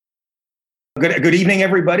Good evening,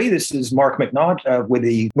 everybody. This is Mark McNaught with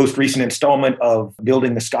the most recent installment of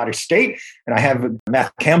Building the Scottish State. And I have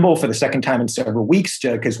Matt Campbell for the second time in several weeks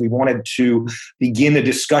because we wanted to begin a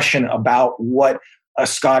discussion about what a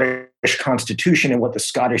Scottish constitution and what the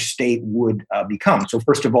Scottish state would become. So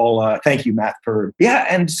first of all, thank you, Matt,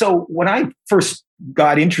 And so when I first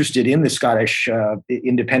got interested in the Scottish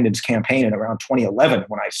independence campaign in around 2011,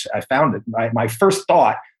 when I found it, my first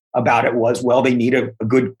thought about it was, well, they need a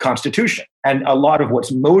good constitution. And a lot of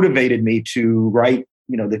what's motivated me to write,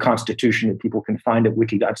 the constitution that people can find at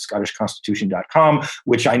wiki.scottishconstitution.com,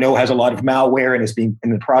 which I know has a lot of malware and is being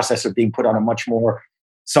in the process of being put on a much more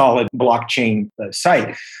solid blockchain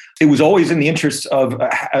site. It was always in the interest of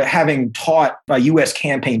having taught U.S.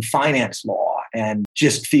 campaign finance law and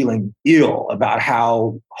just feeling ill about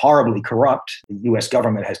how horribly corrupt the U.S.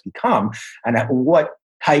 government has become and at what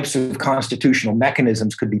types of constitutional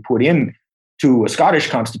mechanisms could be put in to a Scottish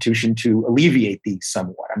constitution to alleviate these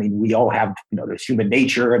somewhat. I mean, we all have, there's human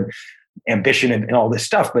nature and ambition and all this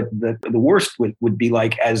stuff, but the worst would be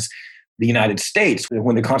like as the United States,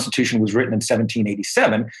 when the Constitution was written in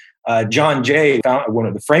 1787, John Jay, one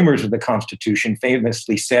of the framers of the Constitution,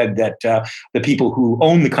 famously said that the people who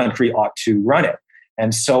own the country ought to run it.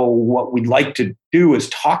 And so what we'd like to do is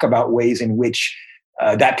talk about ways in which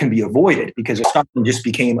that can be avoided, because Scotland just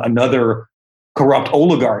became another corrupt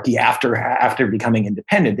oligarchy after becoming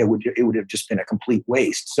independent. It would have just been a complete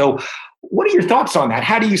waste. So what are your thoughts on that?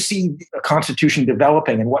 How do you see a constitution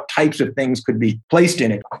developing and what types of things could be placed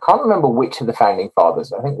in it? I can't remember which of the founding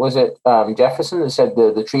fathers. I think, was it Jefferson that said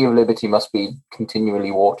the Tree of Liberty must be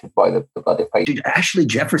continually watered by the blood of patriots? Actually,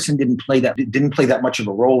 Jefferson didn't play that much of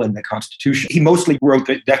a role in the Constitution. He mostly wrote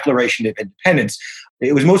the Declaration of Independence.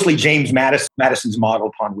 It was mostly James Madison's model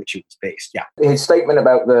upon which it was based. Yeah, his statement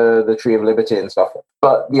about the Tree of Liberty and stuff.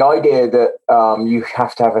 But the idea that you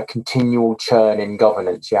have to have a continual churn in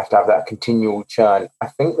governance, you have to have that continual churn. I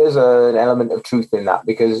think there's an element of truth in that,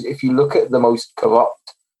 because if you look at the most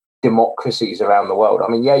corrupt democracies around the world, I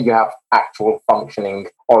mean, yeah, you have actual functioning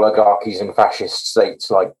oligarchies and fascist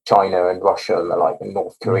states like China and Russia and the like, and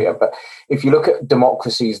North Korea. But if you look at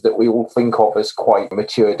democracies that we all think of as quite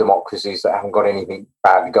mature democracies that haven't got anything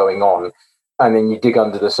bad going on, and then you dig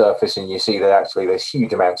under the surface and you see that actually there's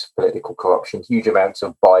huge amounts of political corruption, huge amounts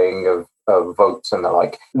of buying of votes and the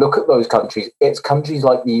like. Look at those countries. It's countries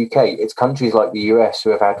like the UK, it's countries like the US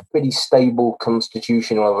who have had pretty stable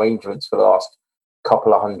constitutional arrangements for the last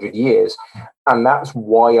couple of 100 years. And that's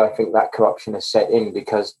why I think that corruption has set in,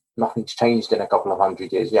 because nothing's changed in a couple of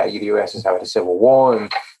 100 years. Yeah, the US has had a civil war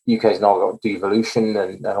and the UK has now got devolution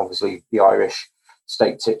and obviously the Irish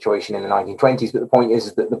state situation in the 1920s. But the point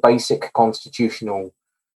is that the basic constitutional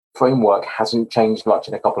framework hasn't changed much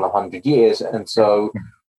in a couple of 100 years. And so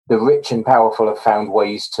the rich and powerful have found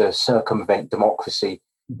ways to circumvent democracy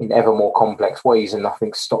in ever more complex ways, and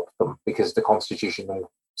nothing stopped them because the constitutional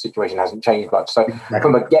situation hasn't changed much. So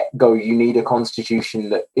from a get-go, you need a constitution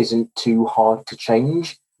that isn't too hard to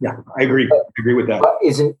change. Yeah, I agree. I agree with that. But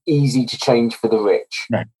isn't easy to change for the rich.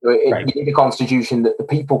 Right. You need a constitution that the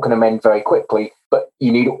people can amend very quickly, but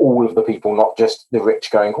you need all of the people, not just the rich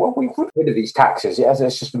going, well, we've got rid of these taxes. Yeah,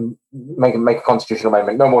 let's just make a constitutional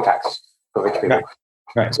amendment. No more tax for rich people.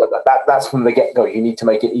 Right. So that's from the get-go. You need to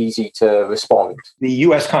make it easy to respond. The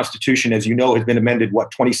U.S. Constitution, as you know, has been amended,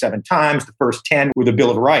 27 times. The first 10 were the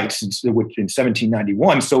Bill of Rights, which in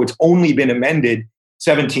 1791. So it's only been amended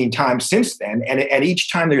 17 times since then. And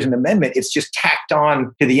each time there's an amendment, it's just tacked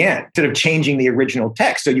on to the end instead of changing the original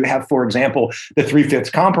text. So you have, for example, the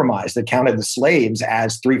 3/5 compromise that counted the slaves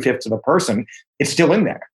as 3/5 of a person. It's still in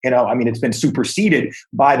there. It's been superseded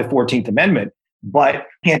by the 14th Amendment. But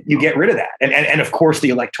can't you get rid of that? And of course, the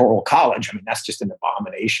Electoral College. That's just an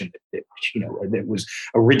abomination that was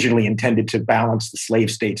originally intended to balance the slave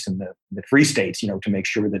states and the free states, to make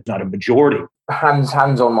sure that not a majority. Hands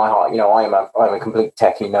on my heart, I'm a complete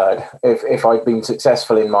techie nerd. If I'd been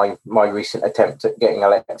successful in my recent attempt at getting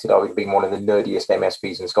elected, I would have been one of the nerdiest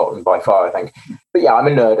MSPs in Scotland by far, I think. But yeah, I'm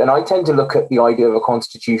a nerd, and I tend to look at the idea of a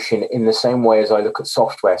constitution in the same way as I look at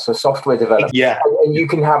software. So software development, and you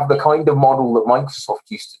can have the kind of model that Microsoft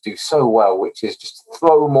used to do so well, which is just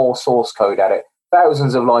throw more source code at it,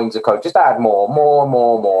 thousands of lines of code, just add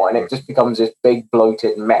more, and it just becomes this big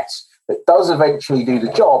bloated mess that does eventually do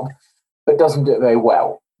the job, but doesn't do it very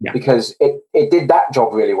well. Yeah. because it did that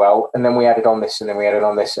job really well. And then we added on this, and then we added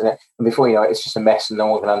on this. And before you know it, it's just a mess, and no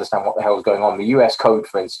one can understand what the hell is going on. The US code,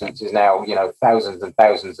 for instance, is now, thousands and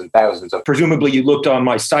thousands and thousands of. Presumably you looked on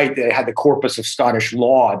my site that had the corpus of Scottish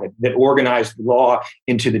law that organized the law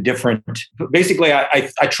into the different. Basically, I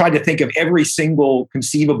tried to think of every single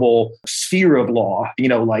conceivable sphere of law,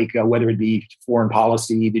 whether it be foreign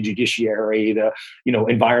policy, the judiciary, the,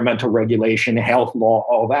 environmental regulation, health law,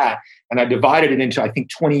 all that. And I divided it into, I think,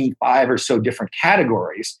 25 or so different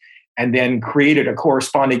categories, and then created a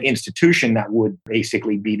corresponding institution that would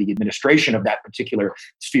basically be the administration of that particular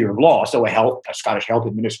sphere of law. So a Scottish Health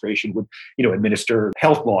Administration would, administer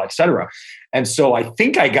health law, et cetera. And so I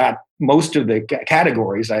think I got most of the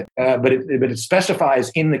categories, but it specifies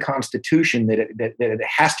in the Constitution that it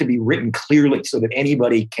has to be written clearly so that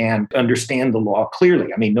anybody can understand the law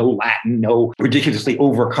clearly. I mean, no Latin, no ridiculously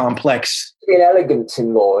over-complex. Elegance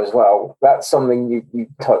in law as well. That's something you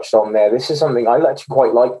touched on there. This is something I actually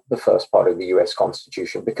quite like, the first part of the US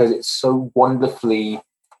Constitution, because it's so wonderfully.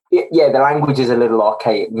 The language is a little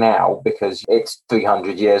archaic now because it's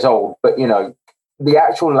 300 years old, but the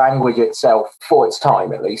actual language itself, for its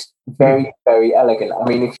time at least, very, very elegant. I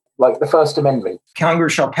mean, like the First Amendment.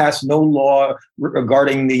 Congress shall pass no law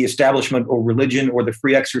regarding the establishment or religion or the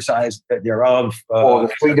free exercise thereof. Or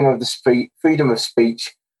the freedom of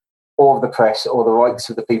speech, or of the press, or the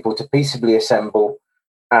rights of the people to peaceably assemble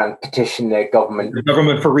and petition their government. The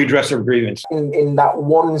government for redress of grievance. In that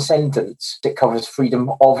one sentence, it covers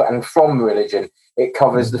freedom of and from religion. It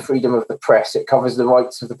covers the freedom of the press. It covers the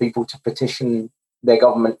rights of the people to petition their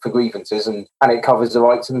government for grievances, and it covers the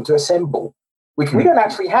rights of them to assemble, which we don't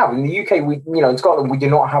actually have. In the UK, in Scotland, we do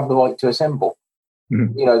not have the right to assemble.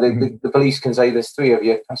 The police can say there's 3 of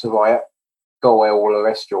you, that's a riot, go away or we'll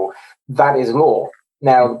arrest you all. That is law.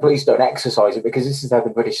 Now, the police don't exercise it because this is how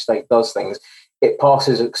the British state does things. It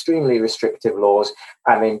passes extremely restrictive laws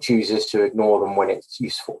and then chooses to ignore them when it's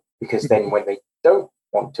useful, because then when they don't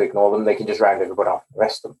want to ignore them, they can just round everybody up and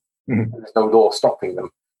arrest them. And there's no law stopping them,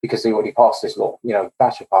 because they already passed this law.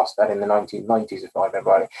 Thatcher passed that in the 1990s, if I remember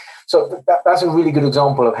rightly. So that's a really good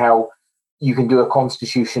example of how you can do a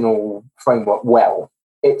constitutional framework well.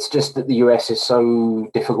 It's just that the US is so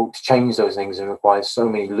difficult to change those things and requires so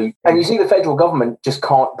many loops. And you see the federal government just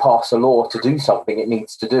can't pass a law to do something it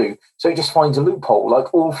needs to do. So it just finds a loophole,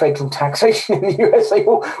 like all federal taxation in the USA,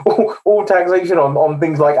 all taxation on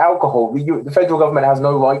things like alcohol. The federal government has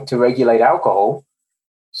no right to regulate alcohol.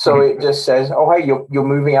 So it just says, oh, hey, you're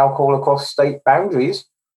moving alcohol across state boundaries.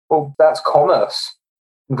 Well, that's commerce.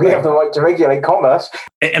 We have the right to regulate commerce.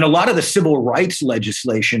 And a lot of the civil rights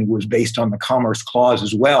legislation was based on the Commerce Clause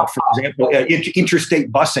as well. For example,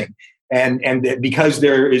 interstate busing. And because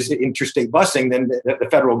there is interstate busing, then the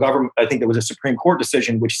federal government, I think there was a Supreme Court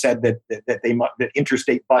decision which said that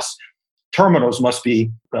interstate bus terminals must be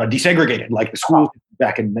desegregated, like the schools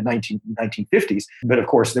back in the 1950s. But of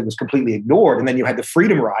course, that was completely ignored. And then you had the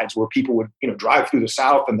freedom rides where people would drive through the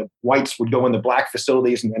South and the whites would go in the black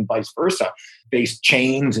facilities, and then vice versa, based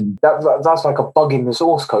chains. And that's like a bug in the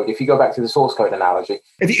source code. If you go back to the source code analogy,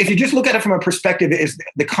 if you just look at it from a perspective, is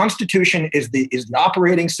the Constitution is the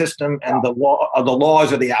operating system, and the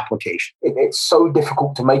laws are the application. It's so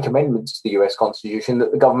difficult to make amendments to the US Constitution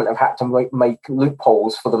that the government have had to make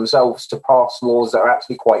loopholes for themselves to pass laws that are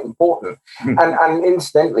actually quite important. And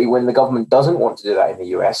incidentally, when the government doesn't want to do that in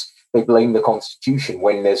the US, they blame the Constitution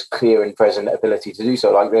when there's clear and present ability to do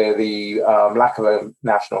so. Like the lack of a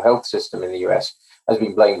national health system in the US has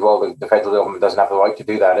been blamed. Well, the federal government doesn't have the right to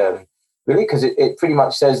do that. Really, because it pretty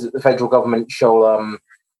much says that the federal government shall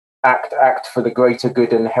act for the greater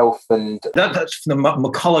good and health. And that's the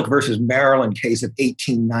McCulloch versus Maryland case of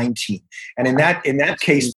 1819. And in that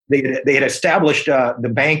case, they had established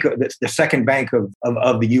the bank, the second bank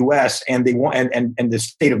of the U.S. and the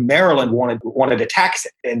state of Maryland wanted to tax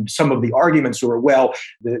it. And some of the arguments were, well,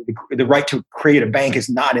 the right to create a bank is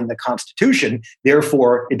not in the Constitution,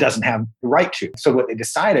 therefore it doesn't have the right to. So what they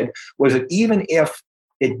decided was that even if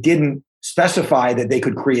it didn't specify that they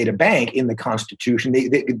could create a bank in the Constitution,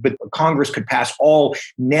 but Congress could pass all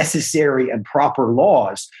necessary and proper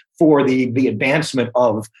laws for the advancement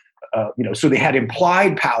of, so they had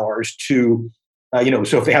implied powers to,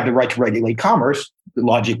 so if they have the right to regulate commerce, the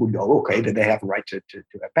logic would go, okay, that they have the right to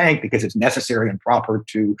a bank because it's necessary and proper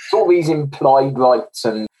to. All these implied rights,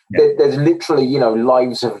 and there's literally,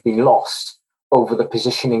 lives have been lost over the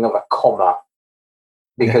positioning of a comma.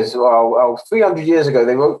 Because 300 years ago,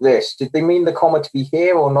 they wrote this. Did they mean the comma to be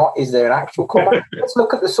here or not? Is there an actual comma? Let's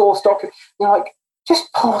look at the source document.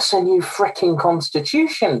 just pass a new freaking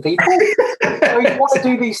constitution, people. So you want to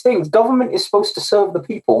do these things. Government is supposed to serve the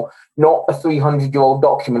people, not a 300-year-old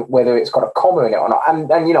document, whether it's got a comma in it or not.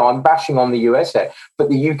 And I'm bashing on the US here, but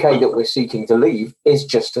the UK that we're seeking to leave is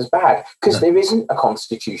just as bad because there isn't a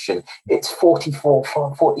constitution. It's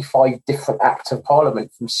 45 different acts of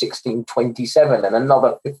parliament from 1627 and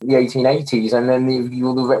another the 1880s, and then the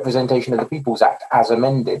Representation of the People's Act as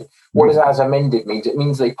amended. What does as amended mean? It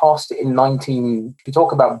means they passed it in to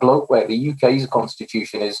talk about bloatware. The UK's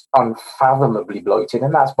constitution is unfathomably bloated,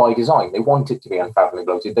 and that's by design. They want it to be unfathomably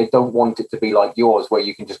bloated. They don't want it to be like yours, where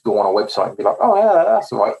you can just go on a website and be like, oh, yeah,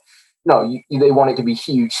 that's all right. No, they want it to be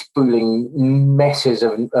huge, spooling messes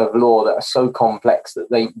of law that are so complex that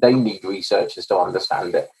they need researchers to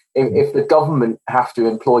understand it. If the government have to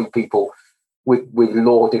employ people with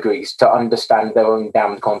law degrees to understand their own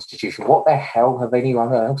damned constitution, what the hell have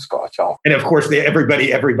anyone else got a chance? And of course,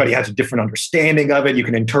 everybody has a different understanding of it. You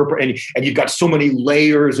can interpret, and you've got so many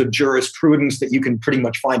layers of jurisprudence that you can pretty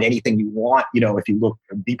much find anything you want. If you look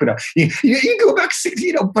deep enough, you go back,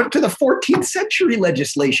 to the 14th century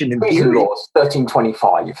legislation in Treason laws,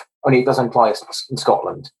 1325. Only it doesn't apply in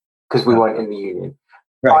Scotland because we weren't in the Union.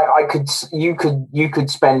 Right. You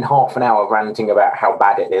could spend half an hour ranting about how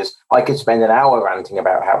bad it is. I could spend an hour ranting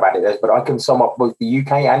about how bad it is, but I can sum up both the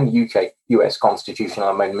UK and US constitutional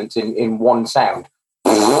amendments in one sound.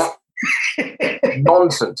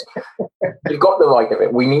 Nonsense. You've got the right of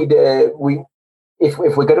it. We need if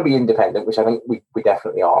we're going to be independent, which I think we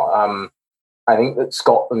definitely are. I think that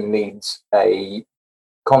Scotland needs a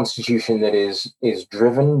constitution that is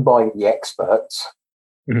driven by the experts.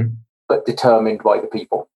 Mm-hmm. But determined by the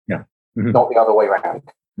people, not the other way around.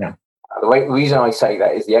 Yeah. The reason I say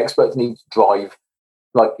that is the experts need to drive,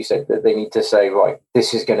 like you said, that they need to say, right,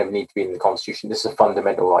 this is going to need to be in the constitution. This is a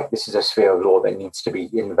fundamental right. This is a sphere of law that needs to be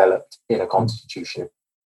enveloped in a constitution.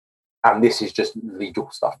 And this is just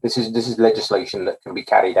legal stuff. This is legislation that can be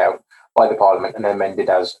carried out by the parliament and amended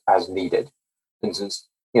as needed. For instance,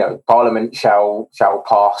 parliament shall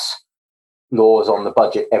pass laws on the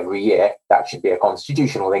budget every year. That should be a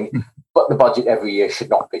constitutional thing. But the budget every year should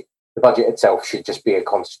not be. The budget itself should just be a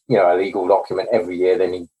legal document every year. They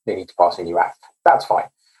need to pass a new act. That's fine.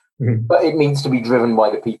 Mm-hmm. But it needs to be driven by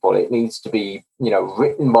the people. It needs to be,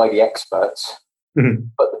 written by the experts. Mm-hmm.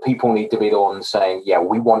 But the people need to be the ones saying, yeah,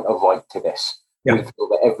 we want a right to this. Yeah. We feel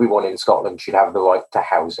that everyone in Scotland should have the right to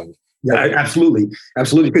housing. Yeah, absolutely.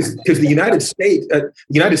 Because the United States,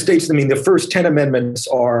 I mean, the first 10 amendments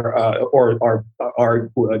are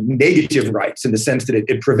negative rights in the sense that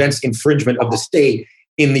it prevents infringement of the state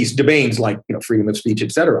in these domains like freedom of speech,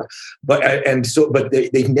 etc. But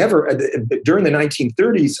they've never during the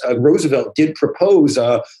 1930s. Roosevelt did propose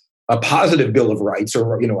a positive Bill of Rights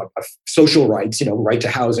or a social rights, right to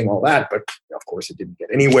housing, all that, but of course it didn't get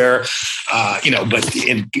anywhere. But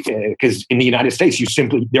because in the United States,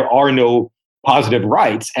 there are no positive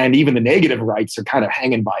rights, and even the negative rights are kind of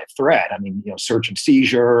hanging by a thread. I mean, search and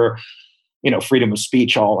seizure, freedom of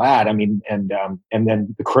speech, all that. I mean, and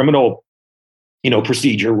then the criminal,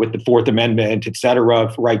 procedure with the Fourth Amendment, et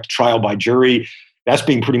cetera, right to trial by jury. That's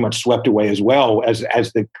being pretty much swept away as well as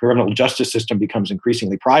the criminal justice system becomes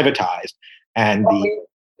increasingly privatized. And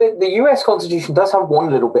the US Constitution does have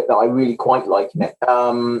one little bit that I really quite like in it.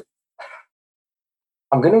 I'm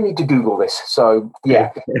going to need to Google this. So,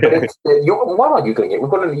 yeah. But why am I Googling it?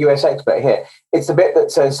 We've got a US expert here. It's the bit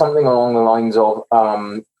that says something along the lines of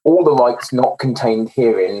all the rights not contained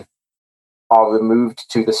herein are removed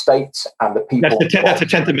to the states and the people. That's a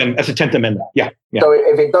 10th Amendment. That's a 10th Amendment. Yeah. So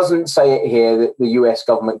if it doesn't say it here that the US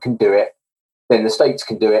government can do it, then the states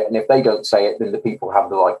can do it. And if they don't say it, then the people have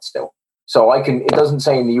the right still. So it doesn't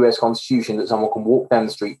say in the US Constitution that someone can walk down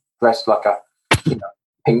the street dressed like a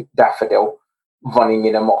pink daffodil running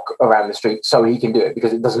in amok around the street, so he can do it,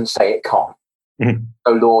 because it doesn't say it can't. Mm-hmm.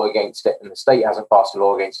 No law against it, and the state hasn't passed a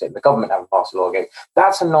law against it, and the government hasn't passed a law against it.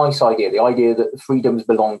 That's a nice idea. The idea that the freedoms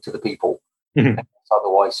belong to the people. Mm-hmm.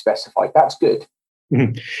 Otherwise specified. That's good.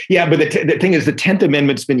 Mm-hmm. Yeah, but the thing is, the 10th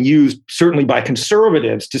Amendment's been used certainly by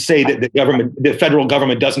conservatives to say that the federal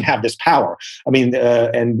government doesn't have this power. I mean,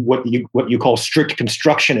 and what you call strict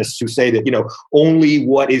constructionists who say that only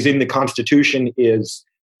what is in the Constitution is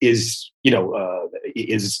the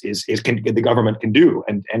government can do,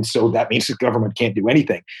 and so that means the government can't do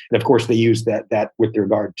anything. And of course, they use that with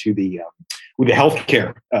regard to with the health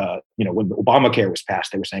care. When Obamacare was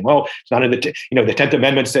passed, they were saying, well, it's not in the 10th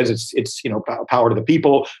Amendment says it's power to the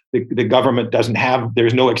people. The government doesn't have.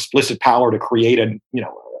 There's no explicit power to create a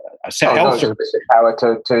health service. Power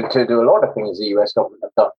to do a lot of things the U.S. government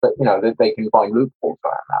have done, but that they can find loopholes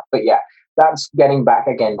around that. But yeah. that's getting back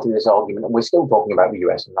again to this argument, and we're still talking about the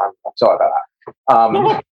US, and I'm sorry about that.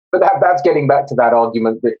 No. But that's getting back to that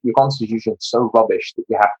argument that your constitution is so rubbish that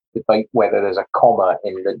you have to debate whether there's a comma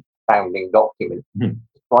in the founding document.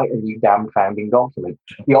 Write a new damn founding document.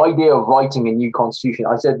 The idea of writing a new constitution,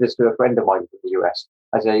 I said this to a friend of mine from the US.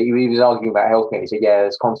 I said, he was arguing about healthcare, and he said, yeah,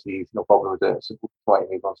 there's constitutional problems with it, so write a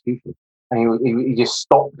new constitution. And he just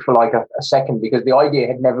stopped for like a second, because the idea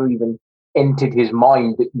had never even entered his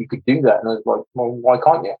mind that you could do that. And I was like, well, why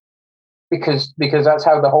can't you? Because that's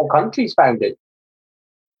how the whole country's founded.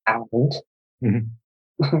 And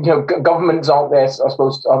governments are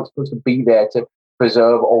supposed to be there to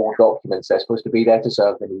preserve old documents. They're supposed to be there to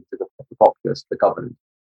serve the needs of the populace, the government.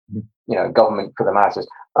 Government for the masses.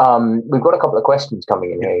 We've got a couple of questions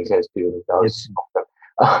coming in here. He says, do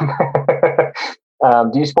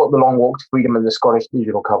you support the long walk to freedom and the Scottish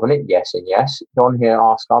Digital Covenant? Yes and yes. John here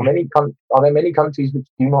asks, are there many countries which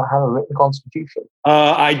do not have a written constitution?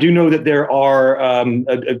 I do know that there are,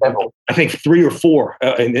 I think, 3 or 4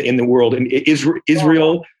 in the world. In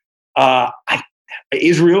Israel,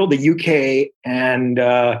 Israel, the UK, and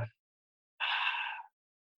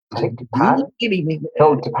I think Japan.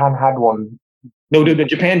 No, Japan had one. No,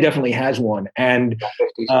 Japan definitely has one, and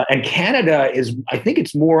Canada is. I think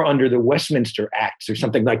it's more under the Westminster Acts or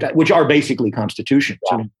something like that, which are basically constitutions.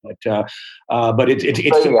 Yeah. But it's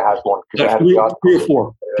Australia has one.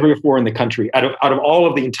 3 or 4 in the country. Out of all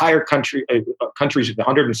of the entire countries, the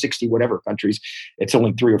 160 whatever countries, it's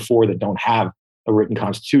only 3 or 4 that don't have a written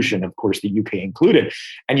constitution, of course, the UK included.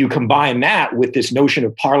 And you combine that with this notion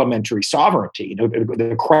of parliamentary sovereignty,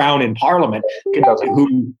 the crown in parliament can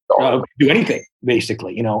do anything,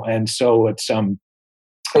 basically, and so it's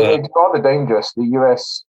rather dangerous. The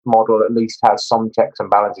US model at least has some checks and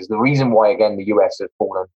balances. The reason why, again, the US has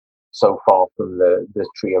fallen so far from the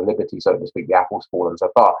tree of liberty, so to speak, the apple's fallen so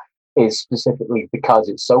far, is specifically because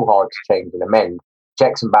it's so hard to change and amend.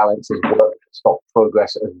 Checks and balances work to stop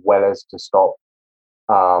progress as well as to stop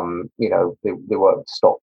they work to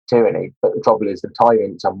stop tyranny. But the trouble is the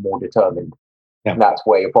tyrants are more determined. Yeah. And that's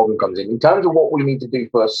where your problem comes in. In terms of what we need to do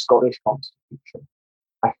for a Scottish constitution,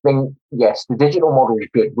 I think, yes, the digital model is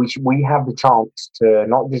good. We have the chance to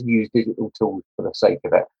not just use digital tools for the sake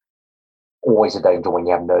of it. Always a danger when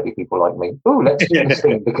you have nerdy people like me. Oh, let's do this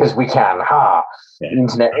thing because we can. The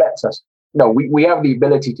internet lets us. No, we have the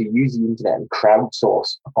ability to use the internet and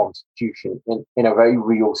crowdsource a constitution in a very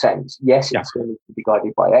real sense. Yes, it's going to be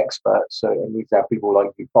guided by experts, so it needs to have people like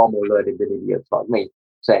you, far more learned than idiots like me,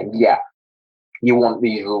 saying, you want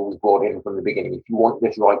these rules brought in from the beginning. If you want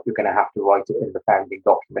this right, you're going to have to write it in the founding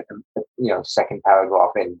document, and second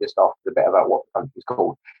paragraph in, just after the bit about what the country's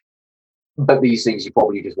called. But these things you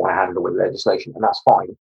probably just want to handle with legislation, and that's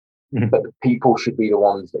fine. But the people should be the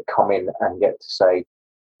ones that come in and get to say,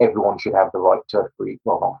 everyone should have the right to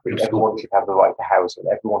everyone should have the right to housing.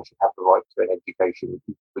 Everyone should have the right to an education,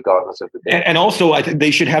 regardless of the. And also, I think they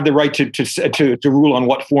should have the right to rule on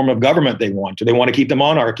what form of government they want. Do they want to keep the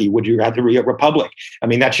monarchy? Would you rather be a republic? I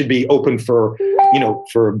mean, that should be open for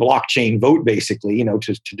for blockchain vote, basically.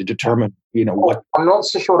 To determine what. I'm not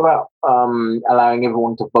so sure about allowing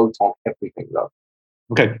everyone to vote on everything, though.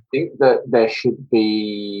 Okay. I think that there should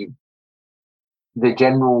be the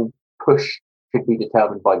general push. Should be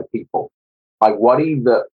determined by the people. I worry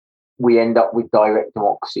that we end up with direct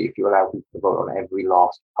democracy if you allow people to vote on every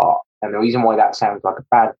last part. And the reason why that sounds like a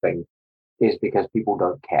bad thing is because people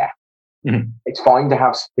don't care. It's fine to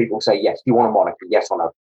have people say, yes, do you want a monarchy? Yes or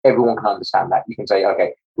no? Everyone can understand that. You can say, okay,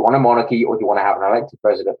 do you want a monarchy or do you want to have an elected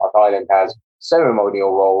president like Ireland has,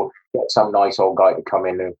 ceremonial role, get some nice old guy to come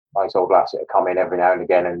in, a nice old lassie to come in every now and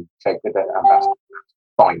again and shake the ambassador.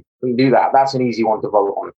 Fine, we can do that. That's an easy one to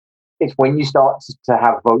vote on. It's when you start to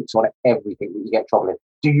have votes on everything that you get trouble in.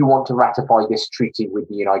 Do you want to ratify this treaty with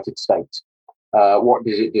the United States? What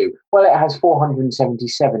does it do? Well, it has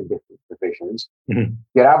 477 different provisions.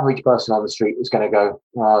 Your average person on the street is going to go,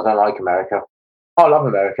 I don't like America. I love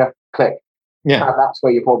America. Click. Yeah. And that's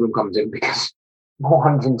where your problem comes in, because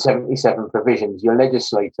 477 provisions, your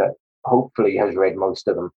legislator hopefully has read most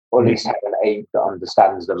of them, or at least have an aide that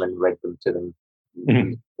understands them and read them to them.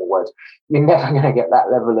 Words. You're never going to get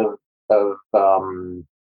that level of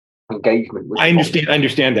engagement with I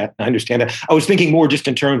understand that. I was thinking more just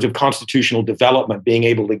in terms of constitutional development, being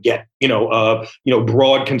able to get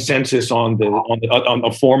broad consensus on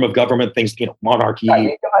a form of government, things, monarchy.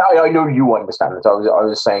 I know you understand it. I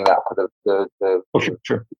was saying that for the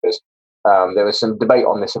sure. Because, there was some debate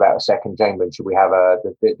on this about a second chamber. Should we have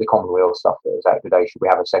the Commonwealth stuff that was out today? Should we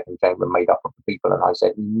have a second chamber made up of the people? And I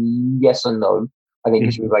said yes and no. I think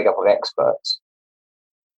it should be made up of experts.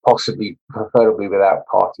 possibly, preferably without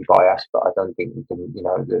party bias, but I don't think we can,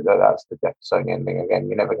 that's the Jeffersonian thing again.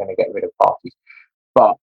 You're never going to get rid of parties.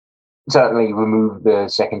 But certainly remove the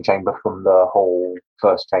second chamber from the whole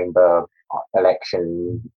first chamber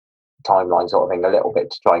election timeline sort of thing a little bit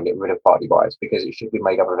to try and get rid of party bias, because it should be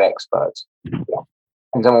made up of experts. Yeah.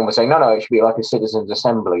 And someone was saying, no, it should be like a citizens'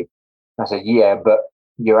 assembly. I said, yeah, but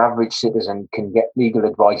your average citizen can get legal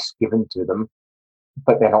advice given to them,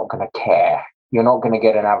 but they're not going to care. You're not going to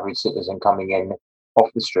get an average citizen coming in off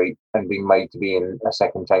the street and being made to be in a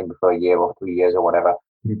second chamber for a year or 3 years or whatever,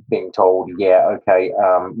 being told,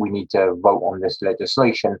 we need to vote on this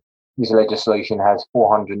legislation. This legislation has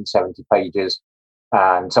 470 pages,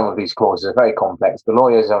 and some of these clauses are very complex. The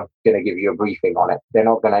lawyers are going to give you a briefing on it. You're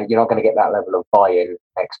not going to get that level of buy-in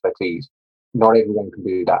expertise. Not everyone can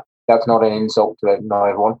do that. That's not an insult to not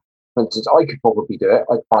everyone. For instance, I could probably do it.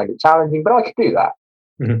 I'd find it challenging, but I could do that.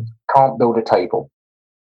 Mm-hmm. Can't build a table.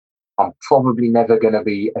 I'm probably never going to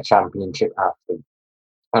be a championship athlete.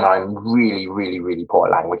 And I'm really, really, really poor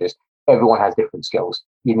at languages. Everyone has different skills.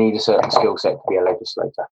 You need a certain skill set to be a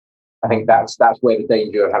legislator. I think that's where the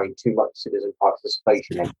danger of having too much citizen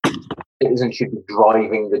participation is. Citizens should be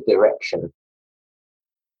driving the direction.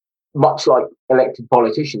 Much like elected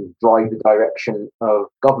politicians drive the direction of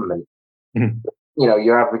government. Mm-hmm.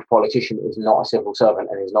 Your average politician is not a civil servant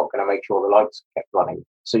and is not going to make sure the lights are kept running.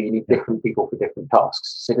 So you need different people for different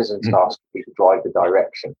tasks. Citizens' task is to drive the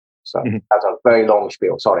direction. So that's a very long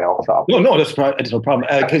spiel. Sorry, I'll shut up. No, that's no problem.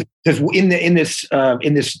 Because in this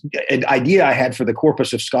idea I had for the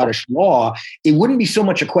corpus of Scottish law, it wouldn't be so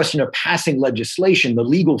much a question of passing legislation. The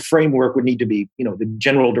legal framework would need to be, the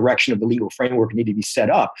general direction of the legal framework would need to be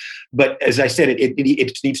set up. But as I said, it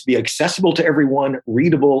needs to be accessible to everyone,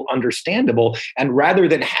 readable, understandable, and rather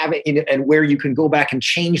than have it and where you can go back and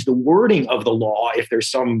change the wording of the law if there's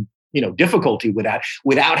some difficulty with that,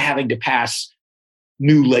 without having to pass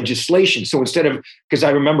new legislation. So instead of, because I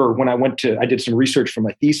remember when I did some research for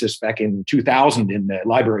my thesis back in 2000 in the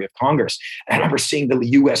Library of Congress, and I remember seeing the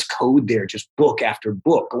U.S. code there, just book after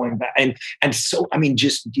book going back, and so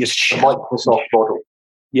just Microsoft model.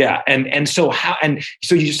 Yeah, and so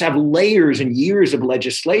you just have layers and years of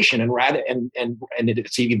legislation, and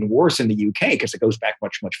it's even worse in the UK because it goes back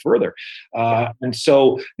much further, and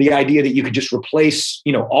so the idea that you could just replace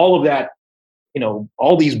all of that.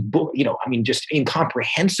 All these books, just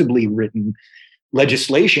incomprehensibly written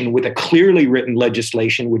legislation with a clearly written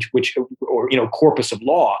legislation, which corpus of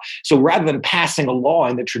law. So rather than passing a law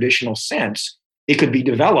in the traditional sense, it could be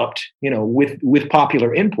developed, with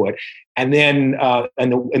popular input, and then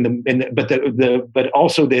but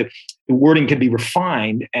also the wording can be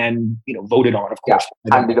refined and voted on, of course,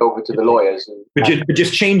 handed over to the lawyers. But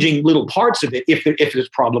just changing little parts of it if it's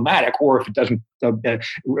problematic, or if it doesn't.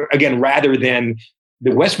 Again, rather than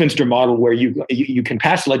the Westminster model where you can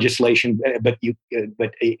pass legislation, but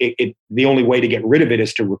the only way to get rid of it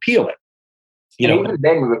is to repeal it. Even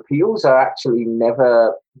then, repeals are actually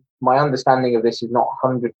never. My understanding of this is not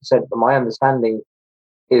 100%, but my understanding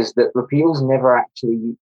is that repeals never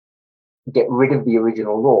actually get rid of the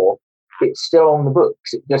original law. It's still on the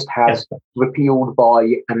books. It just has repealed by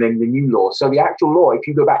and then the new law. So the actual law, if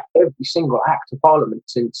you go back, every single act of Parliament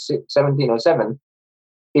since 1707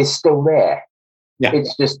 is still there. Yeah.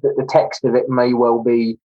 It's just that the text of it may well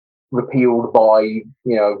be repealed by,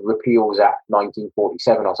 Repeals Act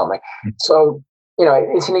 1947 or something. So,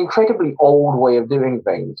 it's an incredibly old way of doing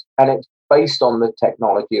things, and it's based on the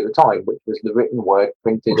technology of the time, which was the written word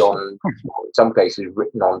printed on, in some cases,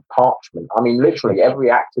 written on parchment. I mean, literally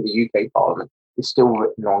every act of the UK Parliament is still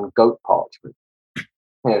written on goat parchment.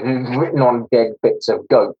 Written on dead bits of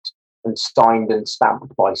goat and signed and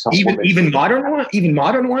stamped by someone. Even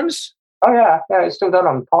modern ones. Oh yeah, it's still done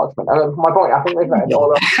on parchment. And my point, I think they've made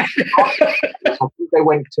all of. I think they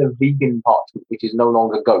went to vegan parchment, which is no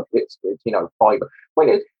longer goat. It's fiber.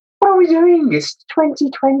 What are we doing? It's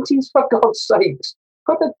 2020s, for God's sakes.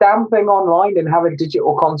 Put the damn thing online and have a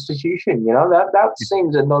digital constitution. That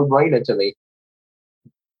seems a no-brainer to me.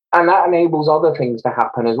 And that enables other things to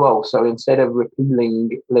happen as well. So instead of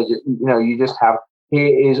repealing, you just have,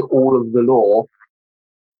 here is all of the law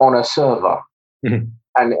on a server. Mm-hmm.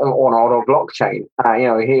 And on a blockchain,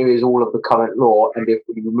 here is all of the current law, and if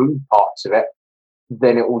we remove parts of it,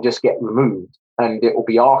 then it will just get removed and it will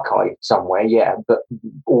be archived somewhere. Yeah, but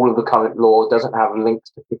all of the current law doesn't have links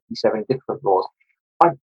to 57 different laws.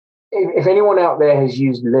 If anyone out there has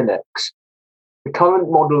used Linux, the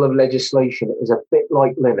current model of legislation is a bit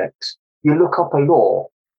like Linux. You look up a law.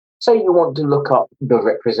 Say you want to look up the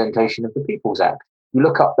Representation of the People's Act. You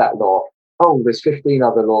look up that law. Oh, there's 15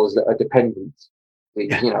 other laws that are dependents.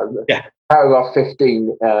 Yeah. Paragraph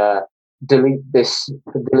 15,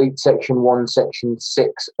 delete section 1, section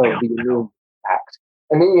 6 of the Annulment Act.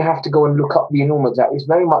 And then you have to go and look up the Annulment Act. It's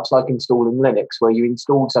very much like installing Linux, where you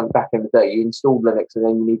installed something back in the day. You installed Linux, and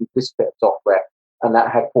then you needed this bit of software, and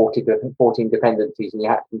that had 14 dependencies, and you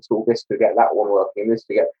had to install this to get that one working, and this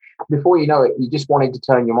to get. Before you know it, you just wanted to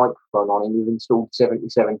turn your microphone on, and you've installed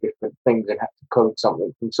 77 different things and had to code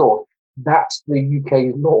something from source. That's the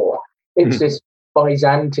UK's law. It's this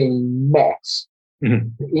Byzantine mess.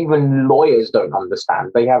 Even lawyers don't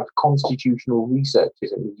understand. They have constitutional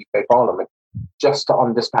researchers in the UK Parliament just to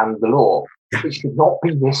understand the law. It should not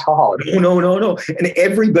be this hard. No. And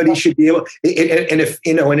everybody should be able. And if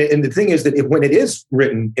and the thing is that when it is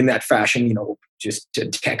written in that fashion, just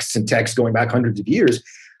texts and texts going back hundreds of years,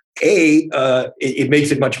 it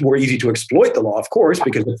makes it much more easy to exploit the law, of course,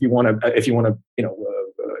 because if you want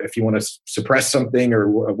to suppress something or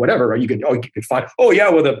whatever, you could find,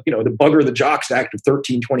 the Bugger the Jocks Act of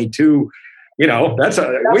 1322. That's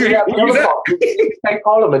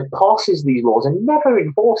Parliament passes these laws and never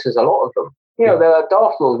enforces a lot of them. There are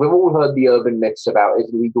daft laws. We've all heard the urban myths about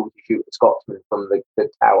it's legal to shoot a Scotsman from the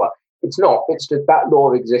tower. It's not. It's just that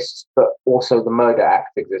law exists, but also the Murder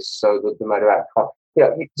Act exists. So that the Murder Act,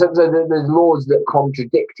 so there's laws that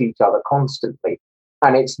contradict each other constantly.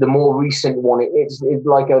 And it's the more recent one. It's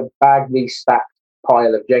like a badly stacked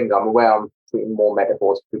pile of Jenga. I'm aware I'm putting more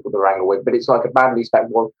metaphors for people to wrangle with, but it's like a badly stacked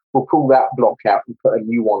one. We'll pull that block out and put a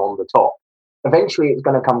new one on the top. Eventually, it's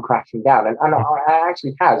going to come crashing down. And it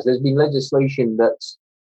actually has. There's been legislation that's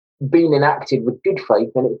been enacted with good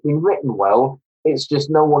faith, and it's been written well. It's just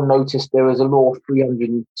no one noticed there was a law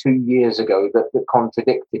 302 years ago that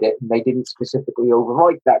contradicted it, and they didn't specifically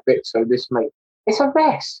overwrite that bit. So it's a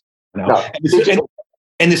mess. No.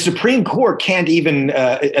 And the Supreme Court can't even,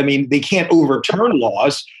 they can't overturn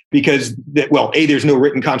laws because, A, there's no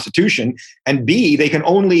written constitution, and B, they can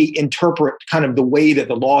only interpret kind of the way that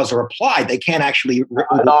the laws are applied. They can't actually...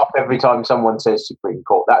 I laugh every time someone says Supreme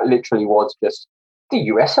Court. That literally was just, the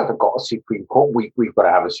US haven't got a Supreme Court. We've got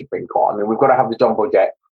to have a Supreme Court. I mean, we've got to have the jumbo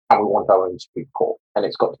jet, and we want our own Supreme Court. And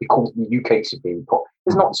it's got to be called the UK Supreme Court.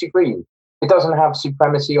 It's not supreme. It doesn't have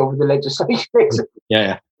supremacy over the legislation.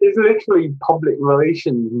 It's literally public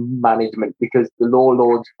relations management because the law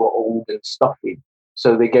lords were old and stuffy.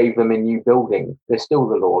 So they gave them a new building. They're still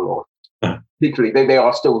the law lords. Literally, they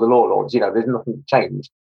are still the law lords. There's nothing changed.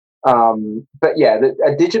 But yeah,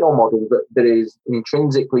 a digital model that is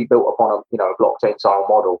intrinsically built upon a blockchain style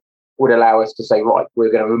model would allow us to say, right,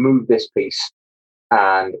 we're going to remove this piece,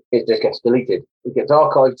 and it just gets deleted. It gets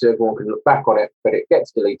archived so everyone can look back on it, but it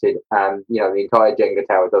gets deleted, and the entire Jenga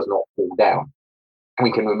tower does not fall down.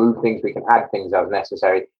 We can remove things, we can add things as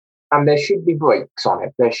necessary, and there should be breaks on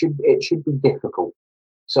it. It should be difficult.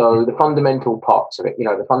 So the fundamental parts of it,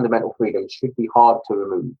 the fundamental freedoms should be hard to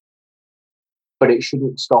remove, but it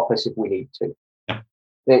shouldn't stop us if we need to. Yeah.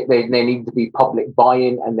 There need to be public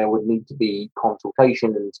buy-in, and there would need to be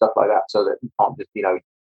consultation and stuff like that, so that you can't just we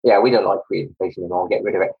don't like free education and I'll get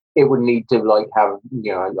rid of it. It would need to have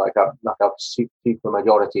a super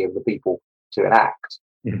majority of the people to enact.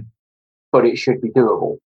 Mm-hmm. But it should be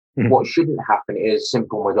doable. Mm-hmm. What shouldn't happen is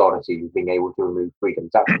simple majorities being able to remove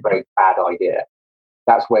freedoms. That's a very bad idea.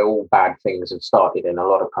 That's where all bad things have started in a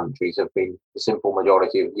lot of countries. Have been the simple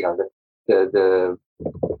majority of the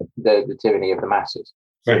tyranny of the masses.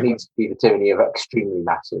 So It needs to be the tyranny of extremely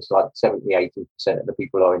masses, like 70-80% of the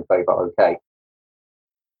people are in favour. Okay.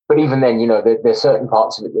 But even then, there's certain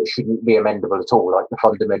parts of it that shouldn't be amendable at all, like the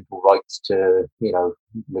fundamental rights to,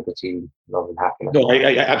 liberty, love, and happiness. No,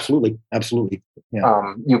 absolutely.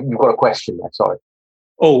 Yeah. You've got a question there. Sorry.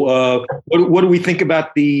 What do we think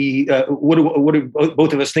about the? What do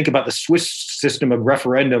both of us think about the Swiss system of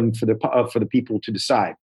referendum for the people to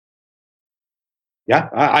decide? Yeah,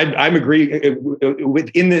 I'm agree.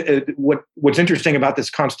 Within what's interesting about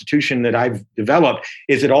this constitution that I've developed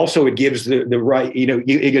is it gives the right,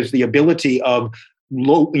 it gives the ability of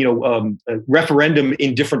referendum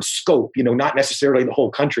in different scope. Not necessarily the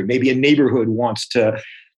whole country. Maybe a neighborhood wants to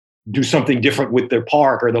do something different with their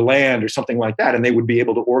park or the land or something like that, and they would be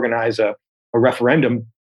able to organize a referendum.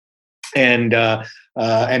 And on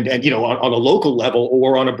a local level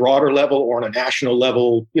or on a broader level or on a national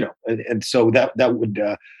level, and so that would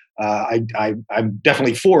I'm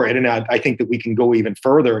definitely for it, and I think that we can go even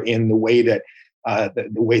further in the way that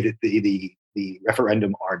the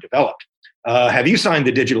referendum are developed. Have you signed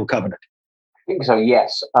the Digital Covenant? I think so.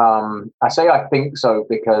 Yes. I say I think so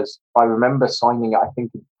because I remember signing it. I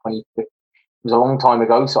think in 2015. It was a long time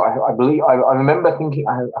ago, so I believe I remember thinking.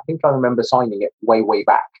 I think I remember signing it way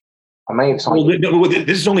back. I may have signed it.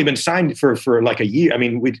 This has only been signed for like a year. I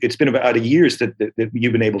mean, it's been about a year that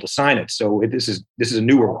you've been able to sign it. So this is a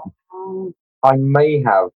newer one. I may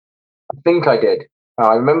have. I think I did.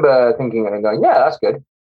 I remember thinking and going, yeah, that's good.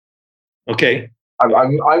 Okay. I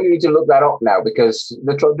need to look that up now, because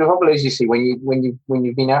the trouble is, you see, when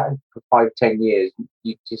you've been out for 5-10 years,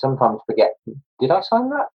 you sometimes forget. Did I sign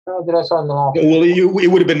that? Or did I sign the last? Well, it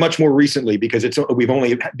would have been much more recently, because we've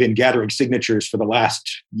only been gathering signatures for the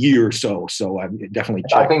last year or so. So I definitely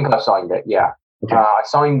checked. I think I signed it. Yeah, okay. I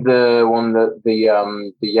signed the one that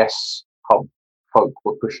the Yes Hub folk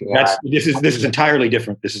were pushing out. This is entirely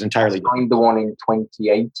different. This is entirely different. Signed the one in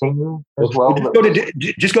 2018 as well.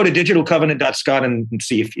 Just go to digitalcovenant.scot and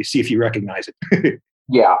see if you recognize it.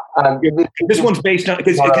 Yeah, this one's based on,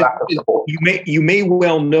 because you may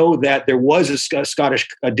well know that there was a Scottish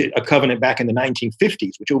covenant back in the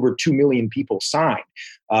 1950s, which over 2 million people signed,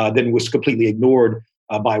 then was completely ignored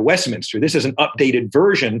by Westminster. This is an updated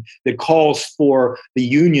version that calls for the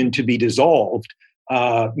Union to be dissolved.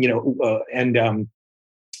 And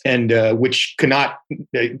which cannot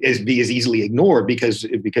be as easily ignored because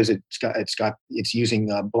it's using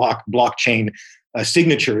blockchain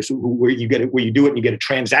signatures, where you do it and you get a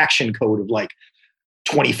transaction code of like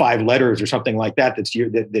 25 letters or something like that.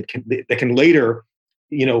 That can later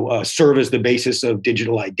serve as the basis of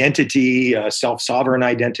digital identity, self-sovereign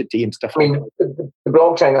identity, and stuff. Like that. The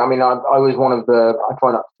blockchain. I mean, I was one of the. I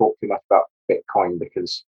try not to talk too much about Bitcoin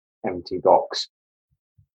because empty box.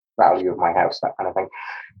 Value of my house, that kind of thing.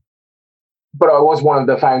 But I was one of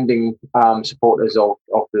the founding supporters of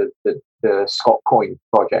the Scot Coin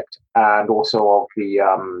project, and also of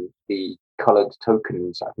the coloured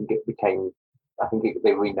tokens. I think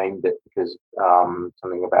they renamed it because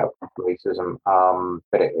something about racism.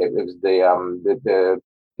 But it was the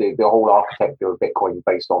whole architecture of Bitcoin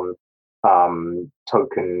based on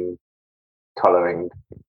token colouring,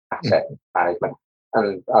 asset management.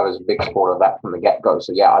 And I was a big supporter of that from the get-go.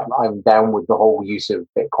 So yeah, I'm down with the whole use of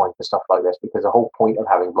Bitcoin for stuff like this, because the whole point of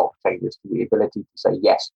having blockchain is the ability to say,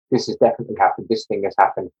 yes, this has definitely happened, this thing has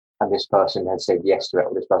happened, and this person has said yes to it,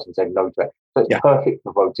 or this person said no to it. So it's perfect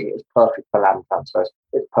for voting, it's perfect for land transfers,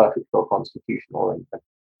 it's perfect for a constitutional arrangement.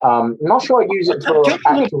 I'm not sure I'd use it for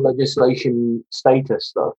actual legislation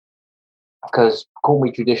status, though, because call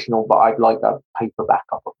me traditional, but I'd like a paper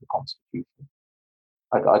backup of the Constitution.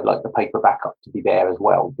 I'd like the paper backup to be there as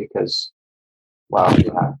well, because, well,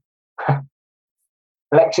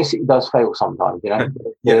 electricity does fail sometimes, I'd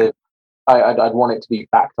want it to be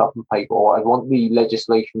backed up in paper, or I'd want the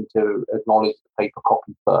legislation to acknowledge the paper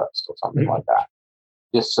copy first, or something like that,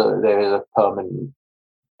 just so that there is a permanent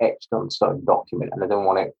etched on stone document, and I don't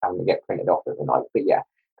want it having to get printed off every night. But yeah,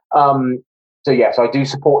 so I do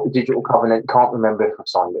support the digital covenant. Can't remember if I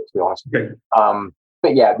signed it, to be honest. Okay.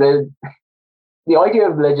 But yeah, the idea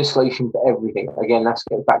of legislation for everything, again, that's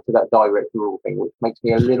getting back to that direct rule thing, which makes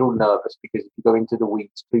me a little nervous, because if you go into the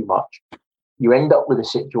weeds too much, you end up with a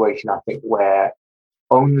situation, I think, where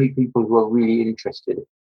only people who are really interested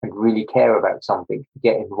and really care about something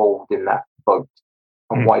get involved in that vote.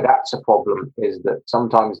 And why that's a problem is that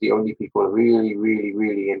sometimes the only people who are really, really,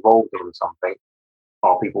 really involved in something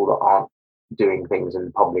are people that aren't doing things in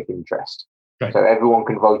the public interest. Right. So everyone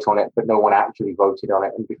can vote on it, but no one actually voted on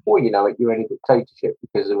it. And before you know it, you're in a dictatorship,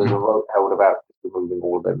 because there was a vote held about removing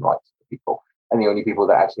all of them rights to people. And the only people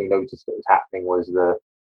that actually noticed it was happening was the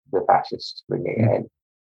fascists bringing it in.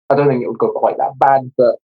 I don't think it would go quite that bad,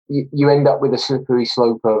 but you end up with a slippery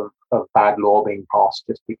slope of bad law being passed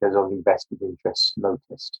just because only vested interests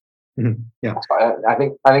noticed. Mm-hmm. Yeah, so I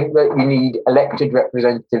think that you need elected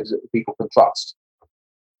representatives that people can trust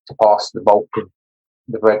to pass the bulk of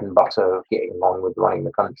the bread and butter of getting on with running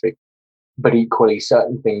the country. But equally,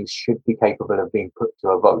 certain things should be capable of being put to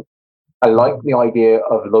a vote. I like the idea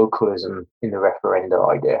of localism in the referenda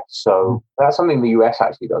idea. So that's something the US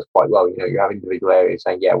actually does quite well. You have individual areas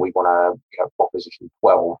saying, yeah, we want to, Proposition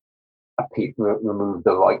 12, remove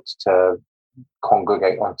the right to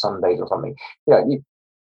congregate on Sundays or something.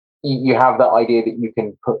 You have that idea that you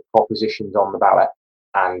can put propositions on the ballot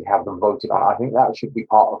and have them voted on. I think that should be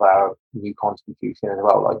part of our new constitution as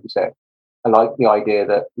well, like you said. I like the idea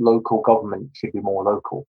that local government should be more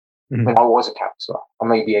local. Mm-hmm. I mean, I was a councillor, or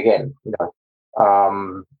maybe again,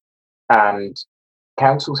 and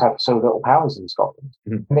councils have so little powers in Scotland,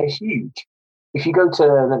 and they're huge. If you go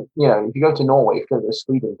to Norway, if you go to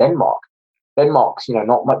Sweden, Denmark's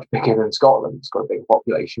not much bigger than Scotland. It's got a big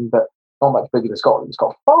population, but not much bigger than Scotland. It's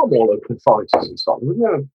got far more local authorities in Scotland.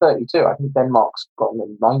 We're 32. I think Denmark's got in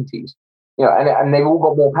the 90s. And they've all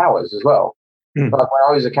got more powers as well. Mm. But when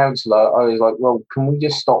I was a councillor, I was like, well, can we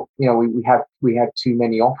just stop? We had too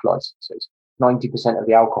many off licenses. 90% of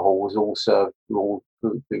the alcohol was all served all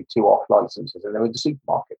through two off licenses, and they were the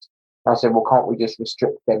supermarkets. And I said, well, can't we just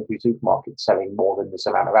restrict them to supermarkets selling more than this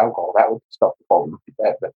amount of alcohol? That would stop the problem.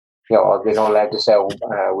 But, they're not allowed to sell.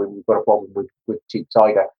 We've got a problem with cheap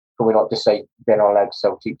cider. Can we not just say they're not allowed to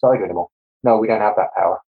sell cheap cider anymore? No, we don't have that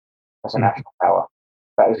power. That's a national power.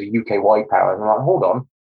 That is a UK-wide power. And I'm like, hold on.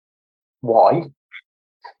 Why?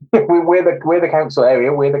 we're the council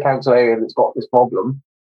area. We're the council area that's got this problem.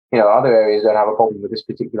 Other areas don't have a problem with this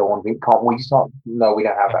particular one thing. Can't we just not? No, we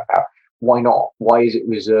don't have that power. Why not? Why is it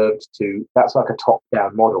reserved to? That's like a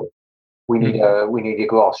top-down model. We need a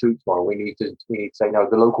grassroots model. We need to say no.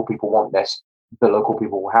 The local people want this. The local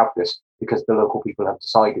people will have this because the local people have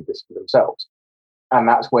decided this for themselves. And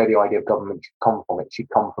that's where the idea of government should come from. It should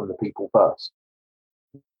come from the people first.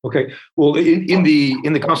 Okay. Well, in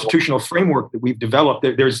the constitutional framework that we've developed,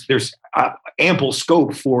 there's ample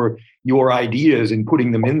scope for your ideas and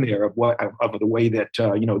putting them in there of the way that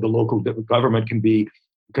the local government can be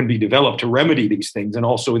developed to remedy these things, and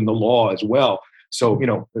also in the law as well. So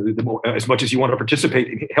as much as you want to participate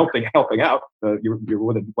in helping out, you're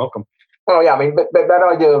more than welcome. Oh yeah, I mean, but that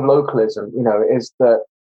idea of localism, is that.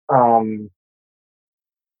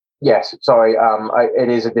 Yes, sorry. It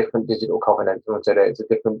is a different digital covenant. I said it's a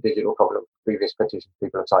different digital covenant from previous petitions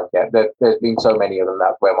people have signed. Yeah, there's been so many of them.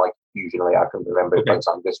 That's where my confusion lay. I couldn't remember if I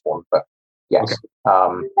signed this one, but yes.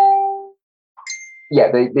 Okay.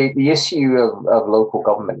 The issue of local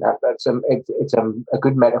government. It's a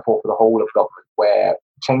good metaphor for the whole of government, where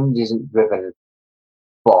change isn't driven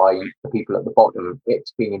by the people at the bottom.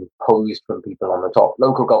 It's being imposed from people on the top.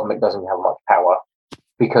 Local government doesn't have much power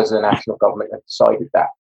because the national government has decided that.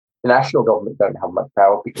 The national government don't have much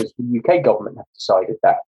power because the UK government have decided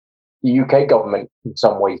that. The UK government, in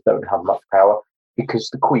some ways, don't have much power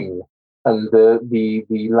because the Queen and the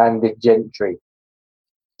landed gentry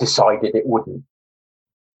decided it wouldn't.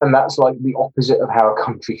 And that's like the opposite of how a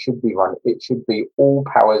country should be run. It should be all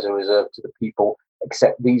powers are reserved to the people,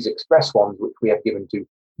 except these express ones, which we have given to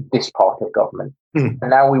this part of government. And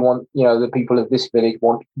now we want, the people of this village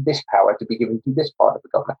want this power to be given to this part of the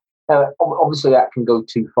government. Obviously, that can go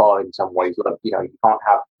too far in some ways. Like, you can't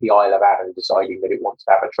have the Isle of Arran deciding that it wants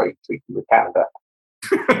to have a trade treaty with Canada.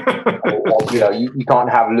 or you can't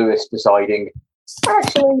have Lewis deciding,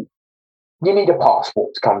 actually, you need a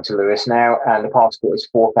passport to come to Lewis now, and the passport is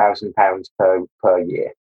 £4,000 per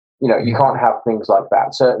year. You can't have things like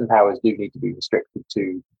that. Certain powers do need to be restricted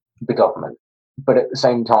to the government. But at the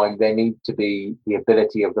same time, there need to be the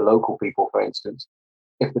ability of the local people, for instance.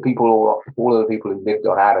 If all of the people who lived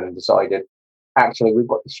on Arran decided, actually, we've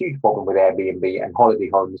got this huge problem with Airbnb and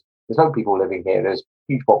holiday homes. There's no people living here. There's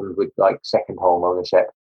huge problems with like second home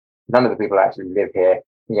ownership. None of the people actually live here,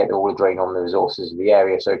 and yet they all drain on the resources of the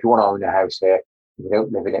area. So if you want to own a house here, and you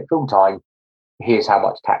don't live in it full time, here's how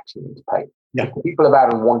much tax you need to pay. Yeah. If the people of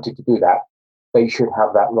Arran wanted to do that, they should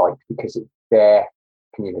have that right because it's their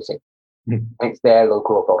community. It's their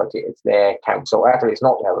local authority. It's their council. Actually, it's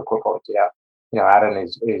not their local authority. Arran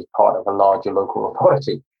is part of a larger local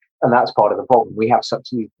authority, and that's part of the problem. We have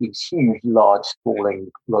such these huge, large, sprawling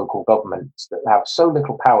local governments that have so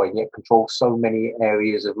little power and yet control so many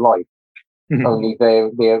areas of life. Only they're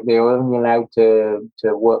only allowed to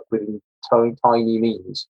work within tiny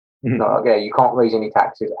means. You can't raise any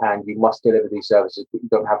taxes, and you must deliver these services, but you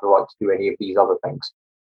don't have the right to do any of these other things.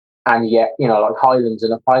 And yet, like Highlands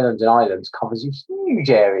and Islands covers a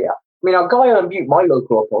huge area. I mean, Argyll and Bute, my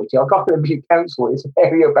local authority, Argyll and Bute Council is an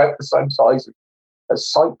area about the same size as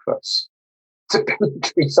Cyprus. It's a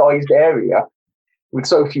country-sized area with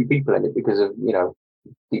so few people in it because of,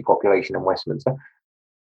 depopulation in Westminster.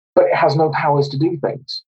 But it has no powers to do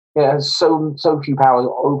things. It has so few powers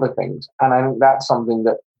over things. And I think that's something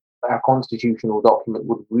that our constitutional document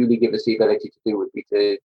would really give us the ability to do, would be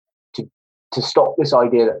to stop this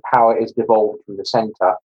idea that power is devolved from the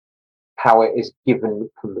centre. Power is given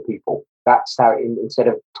from the people. That's how, instead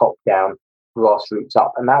of top down, grassroots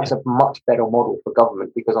up. And that's a much better model for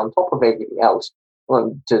government, because on top of everything else,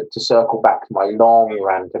 to circle back to my long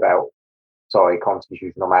rant about,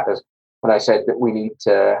 constitutional matters, when I said that we need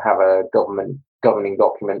to have a government governing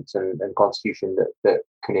documents and constitution that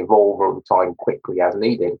can evolve over time quickly as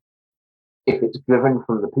needed. If it's driven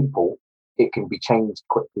from the people, it can be changed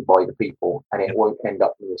quickly by the people, and it won't end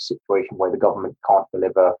up in a situation where the government can't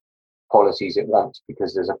deliver policies it wants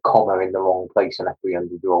because there's a comma in the wrong place in a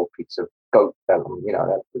 300-year-old piece of goat film.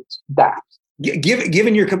 It's daft.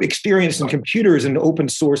 Given your experience in computers and open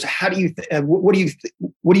source, how do you what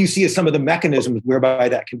do you see as some of the mechanisms whereby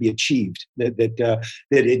that can be achieved?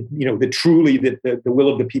 That truly the will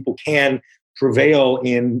of the people can prevail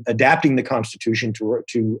in adapting the Constitution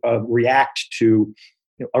to react to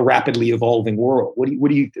a rapidly evolving world.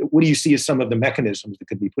 What do you see as some of the mechanisms that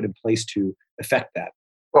could be put in place to affect that?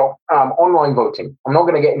 Well, online voting. I'm not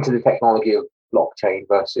going to get into the technology of blockchain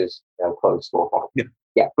versus closed source.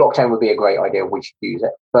 Yeah, blockchain would be a great idea. We should use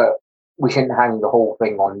it, but we shouldn't hang the whole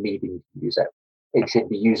thing on needing to use it. It should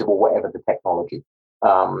be usable, whatever the technology.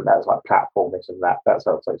 That's like platformism. That's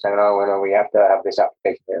like saying, oh, no, we have to have this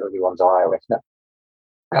application that only runs on iOS.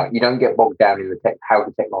 No, you don't get bogged down in how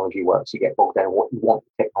the technology works. You get bogged down in what you want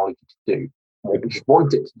the technology to do. What you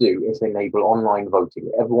want it to do is enable online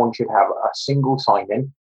voting. Everyone should have a single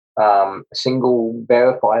sign-in, a single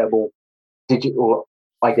verifiable digital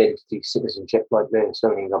identity citizenship like the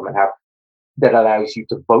Estonian government have, that allows you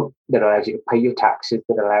to vote, that allows you to pay your taxes,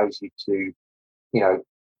 that allows you to, you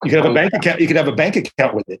could have a bank account. You could have a bank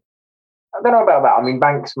account with it. I don't know about that. I mean,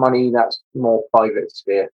 banks, money, that's more private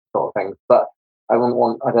sphere sort of thing. But I don't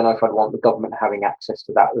know if I'd want the government having access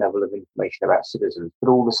to that level of information about citizens.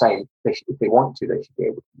 But all the same, if they want to, they should be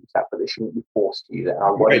able to use that, but they shouldn't be forced to use it.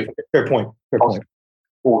 Right. Fair point.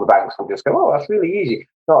 All the banks will just go, oh, that's really easy.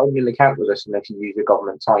 Not only account with us unless you use your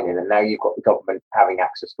government sign-in, and now you've got the government having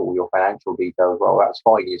access to all your financial details. Well, that's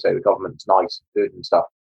fine. You say the government's nice and good and stuff.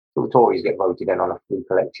 So the Tories get voted in on a fluke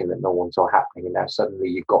election that no one saw happening, and now suddenly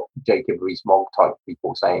you've got Jacob Rees-Mogg type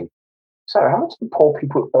people saying, so how much are poor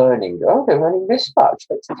people earning? Oh, they're earning this much.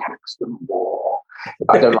 Let's tax them more.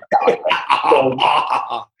 I don't like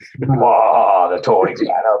that. The Tories,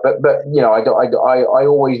 but I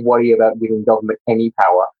always worry about giving government any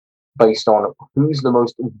power based on who's the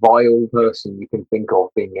most vile person you can think of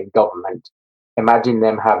being in government. Imagine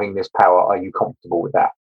them having this power. Are you comfortable with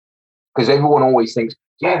that? Because everyone always thinks,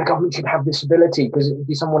 yeah, the government should have this ability because it would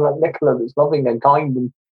be someone like Nicola that's loving and kind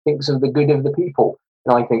and thinks of the good of the people.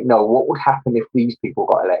 And I think, no, what would happen if these people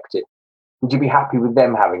got elected? Would you be happy with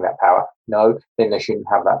them having that power? No, then they shouldn't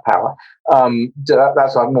have that power. So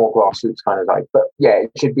that's like more grassroots kind of like. But yeah,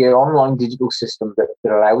 it should be an online digital system that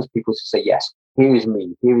allows people to say, yes, here is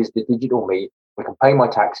me. Here is the digital me. I can pay my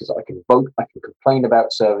taxes. I can vote. I can complain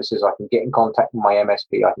about services. I can get in contact with my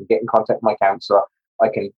MSP. I can get in contact with my counsellor. I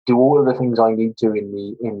can do all of the things I need to in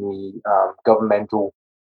the governmental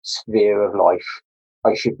sphere of life.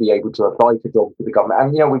 I should be able to apply for jobs with the government.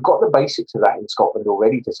 And, we've got the basics of that in Scotland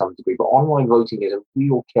already to some degree, but online voting is a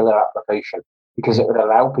real killer application because it would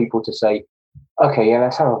allow people to say, okay, yeah,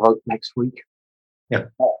 let's have a vote next week. Yeah.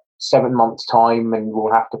 7 months' time, and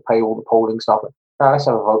we'll have to pay all the polling stuff. Now, let's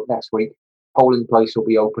have a vote next week. Polling place will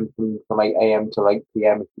be open from 8 a.m. till 8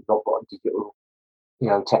 p.m. if you've not got a digital,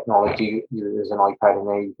 technology. There's an iPad in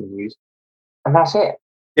there you can use. And that's it.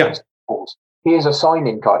 Yeah. Here's a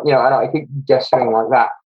sign-in card, and I keep gesturing like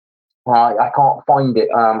that. I can't find it.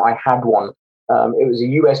 I had one. It was a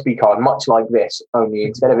USB card, much like this, only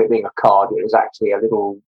instead of it being a card, it was actually a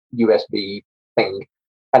little USB thing,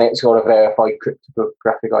 and it's got a verified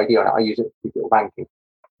cryptographic ID on it. I use it for digital banking.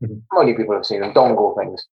 Many people have seen them, dongle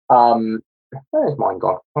things. Where's mine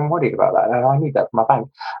gone? I'm worried about that. I need that for my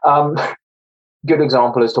bank. Good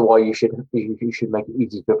example as to why you should make it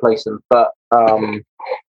easy to replace them. But here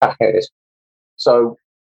it is. So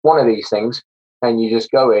one of these things, and you just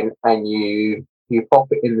go in and you pop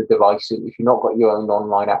it in the device. And if you've not got your own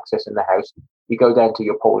online access in the house, you go down to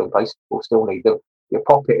your polling place. We'll still need them. You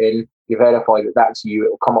pop it in. You verify that that's you. It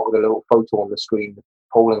will come up with a little photo on the screen. The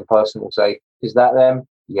polling person will say, "Is that them?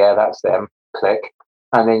 Yeah, that's them." Click,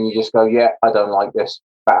 and then you just go, "Yeah, I don't like this."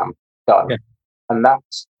 Bam, done. Yeah. And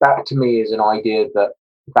that to me is an idea that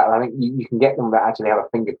I think you can get them that actually have a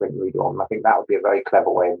fingerprint reader on. I think that would be a very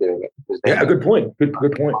clever way of doing it. Good point. Good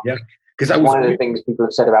point. Yeah, because one of the things people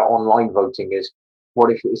have said about online voting is,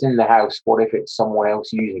 what if it's in the house? What if it's someone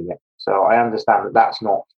else using it? So I understand that that's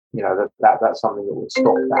not, that's something that would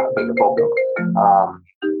stop that being a problem.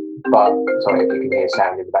 But sorry if you can hear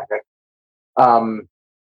sound in the background.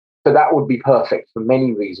 But that would be perfect for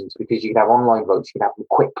many reasons, because you can have online votes, you can have them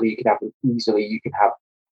quickly, you can have them easily, you can have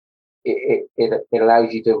it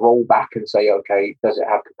allows you to roll back and say, okay, does it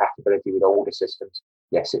have compatibility with older systems?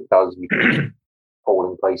 Yes, it does. You can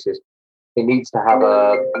polling places. It needs to have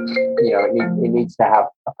it needs to have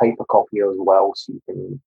a paper copy as well, so you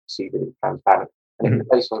can see that it's transparent. And if it's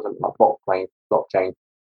based on something like blockchain,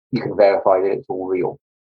 you can verify that it's all real.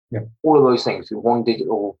 Yeah. All of those things with one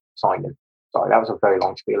digital sign-in. Sorry, that was a very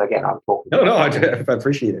long spiel. Again, I'm talking. No, I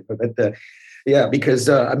appreciate it. But because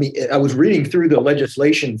I was reading through the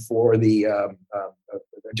legislation for the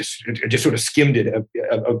just sort of skimmed it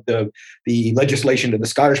of the legislation that the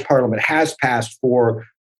Scottish Parliament has passed for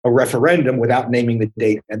a referendum without naming the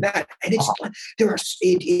date, and it's like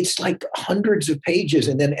it's like hundreds of pages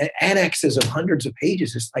and then annexes of hundreds of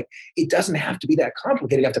pages. It's like it doesn't have to be that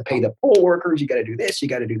complicated. You have to pay the poll workers. You got to do this. You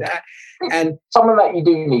got to do that. And some of that you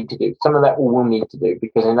do need to do. Some of that we will need to do,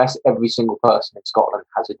 because unless every single person in Scotland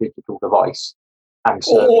has a digital device, and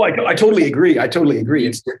so I totally agree.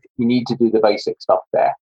 It's you need to do the basic stuff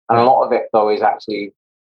there, and a lot of it though is actually.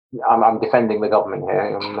 I'm defending the government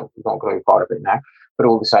here. I'm not going to be part of it now. But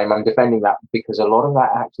all the same, I'm defending that because a lot of that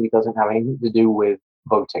actually doesn't have anything to do with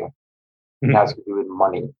voting. It has to do with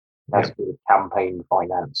money. It has to do with campaign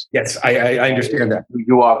finance. Yes, I understand that.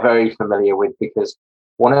 You are very familiar with, because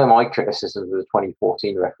one of my criticisms of the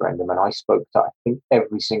 2014 referendum, and I spoke to, I think,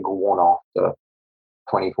 every single one after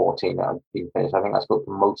 2014 that I've been finished. I think I spoke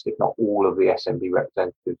to most, if not all, of the SNP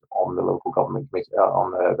representatives on the local government committee,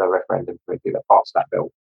 on the referendum committee that passed that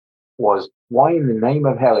bill. Was why in the name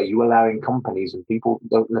of hell are you allowing companies and people who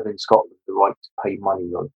don't live in Scotland the right to pay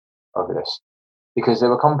money over this? Because there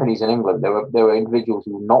were companies in England, there were individuals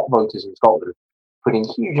who were not voters in Scotland putting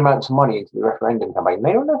huge amounts of money into the referendum campaign.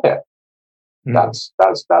 They don't live it. That's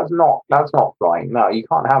not flying. No, you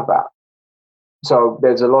can't have that. So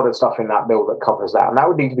there's a lot of stuff in that bill that covers that, and that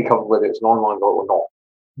would need to be covered whether it's an online vote or not.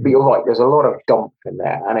 But you're right, there's a lot of dump in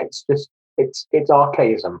there, and it's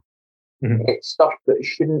archaism. It's stuff that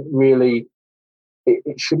shouldn't really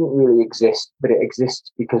exist, but it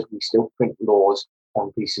exists because we still print laws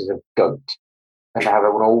on pieces of goat and have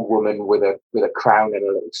an old woman with a crown and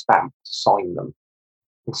a little stamp to sign them,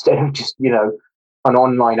 instead of just an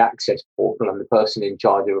online access portal and the person in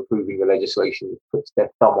charge of approving the legislation puts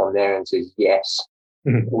their thumb on there and says yes.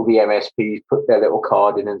 All the MSPs put their little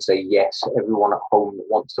card in and say yes. Everyone at home that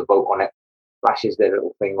wants to vote on it flashes their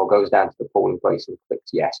little thing or goes down to the polling place and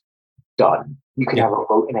clicks yes. Done. You can have a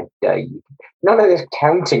vote in a day. None of this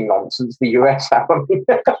counting nonsense the US have. I mean,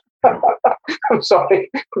 I'm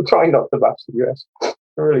sorry. I'm trying not to bash the US. I'm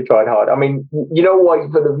really trying hard. I mean, you know why?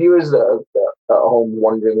 For the viewers that are at home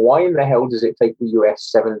wondering, why in the hell does it take the US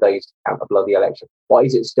 7 days to count a bloody election? Why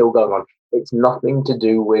is it still going on? It's nothing to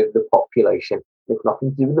do with the population. It's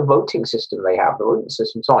nothing to do with the voting system they have. The voting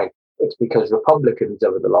system's fine. It's because Republicans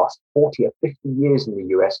over the last 40 or 50 years in the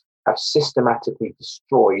US have systematically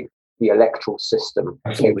destroyed the electoral system.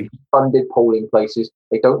 Absolutely. They've funded polling places.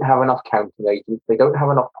 They don't have enough counting agents. They don't have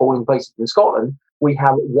enough polling places. In Scotland, we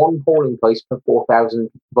have one polling place per 4,000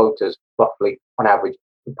 voters, roughly, on average.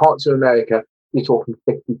 In parts of America, you're talking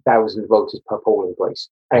 50,000 voters per polling place.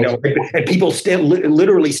 And people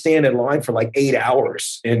literally stand in line for like 8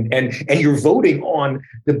 hours. And you're voting on,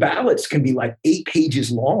 the ballots can be like 8 pages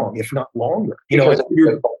long, if not longer.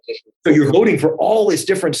 So you're voting for all this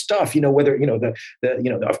different stuff, whether,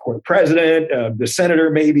 of course, the president, the senator,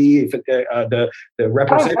 maybe, if the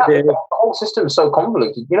representative. The whole system is so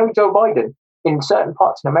convoluted. Joe Biden, in certain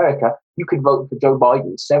parts in America, you could vote for Joe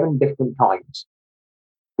Biden 7 different times.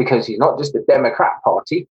 Because he's not just the Democrat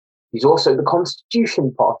Party, he's also the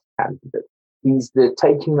Constitution Party candidate. He's the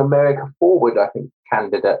Taking America Forward, I think,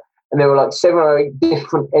 candidate. And there were like 7 or 8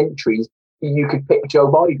 different entries you could pick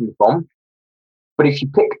Joe Biden from. But if you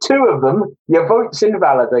pick 2 of them, your vote's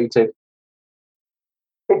invalidated.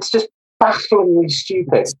 It's just bafflingly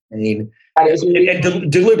stupid.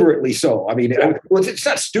 And deliberately so. I mean, it's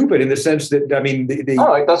not stupid in the sense that,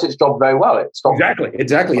 it does its job very well. Exactly. It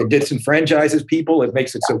disenfranchises people. It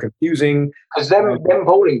makes it so confusing. Because them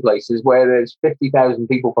polling places where there's 50,000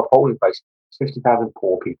 people per polling place, 50,000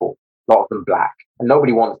 poor people, a lot of them black, and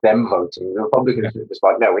nobody wants them voting. The Republicans are just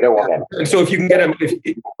like, no, we don't want them. And so if you can get them,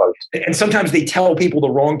 and sometimes they tell people the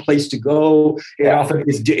wrong place to go.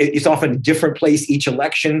 It's often a different place each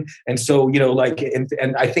election. And so,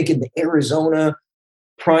 and I think in the Arizona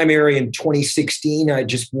primary in 2016,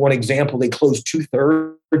 just one example, they closed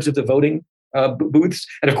 2/3 of the voting booths.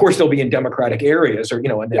 And of course, they'll be in Democratic areas or,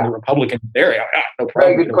 and then the Republican area. No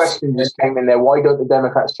problem. Very good question just came in there. Why don't the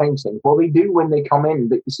Democrats change things? Well, they do when they come in.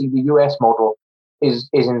 But you see, the US model is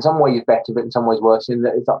in some ways better, but in some ways worse, in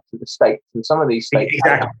that it's up to the states. And some of these states...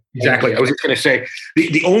 Exactly. I was just going to say,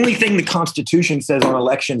 the only thing the Constitution says on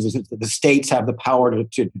elections is that the states have the power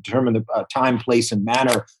to determine the time, place, and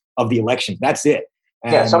manner of the election. That's it.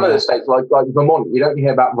 And some of the states, like Vermont, you don't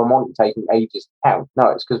hear about Vermont taking ages to count.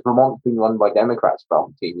 No, it's because Vermont's been run by Democrats for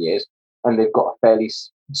 15 years, and they've got a fairly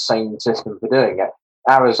sane system for doing it.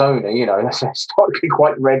 Arizona, that's a historically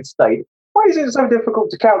quite red state. Why is it so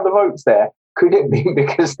difficult to count the votes there? Could it be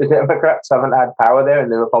because the Democrats haven't had power there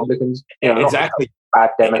and the Republicans? Exactly.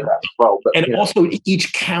 bad Democrats as well. But and also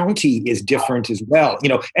each county is different as well,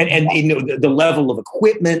 and the level of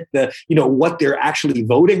equipment, what they're actually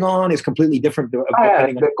voting on is completely different. They've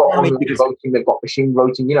got online voting, they've got machine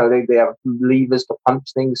voting. They have levers to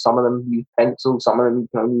punch things. Some of them use pencils, some of them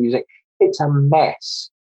can only use it. It's a mess,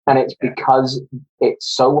 and it's because it's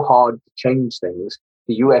so hard to change things.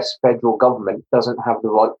 The US federal government doesn't have the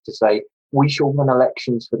right to say we shall run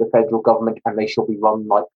elections for the federal government and they shall be run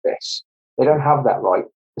like this. They don't have that right.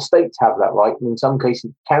 The states have that right, and in some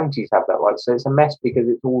cases, counties have that right. So it's a mess because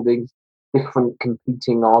it's all these different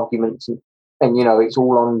competing arguments, and it's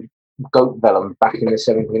all on goat vellum back in the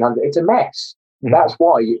 1700s. It's a mess. Mm-hmm. That's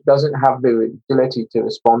why it doesn't have the ability to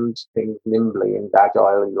respond to things nimbly and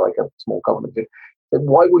agilely like a small government.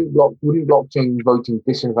 Why wouldn't blockchain voting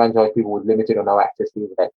disenfranchise people with limited or no access to the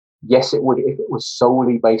internet? Yes, it would if it was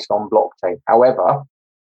solely based on blockchain. However,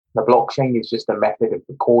 the blockchain is just a method of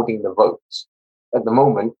recording the votes. At the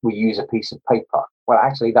moment, we use a piece of paper. Well,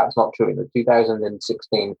 actually, that's not true. In the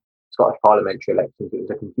 2016 Scottish parliamentary elections, it was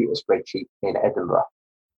a computer spreadsheet in Edinburgh.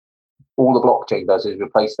 All the blockchain does is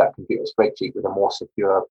replace that computer spreadsheet with a more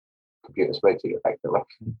secure computer spreadsheet, effectively,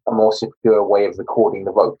 a more secure way of recording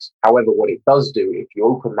the votes. However, what it does do, if you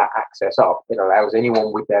open that access up, it allows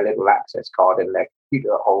anyone with their little access card in their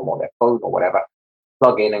computer at home or their phone or whatever,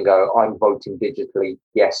 plug in and go, I'm voting digitally.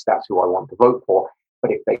 Yes, that's who I want to vote for.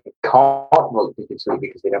 But if they can't vote digitally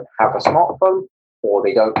because they don't have a smartphone or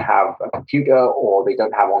they don't have a computer or they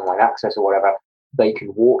don't have online access or whatever, they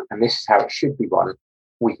can walk, and this is how it should be run.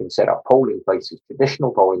 We can set up polling places,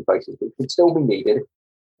 traditional polling places, which would still be needed,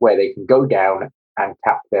 where they can go down and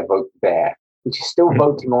tap their vote there, which is still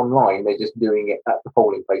voting online. They're just doing it at the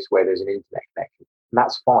polling place where there's an internet connection. And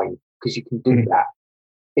that's fine, because you can do that.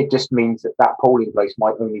 It just means that that polling place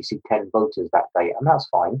might only see 10 voters that day, and that's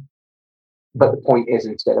fine. But the point is,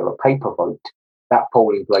 instead of a paper vote, that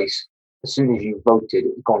polling place, as soon as you've voted,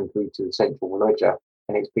 it's gone through to the central ledger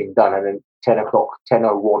and it's been done. And then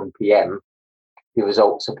 10:01 p.m., the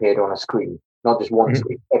results appeared on a screen, not just one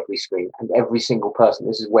screen, every screen, and every single person.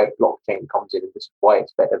 This is where blockchain comes in, and this is why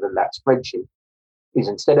it's better than that spreadsheet. Is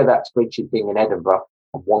instead of that spreadsheet being in Edinburgh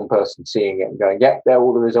and one person seeing it and going, "Yep, there are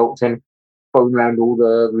all the results in," phone around all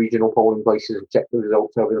the regional polling places and check the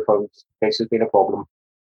results over the phone in case there's been a problem.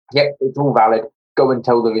 Yep, it's all valid. Go and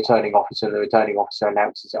tell the returning officer, and the returning officer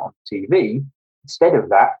announces it on TV. Instead of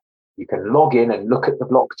that, you can log in and look at the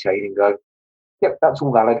blockchain and go, "Yep, that's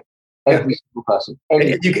all valid." Every single person, and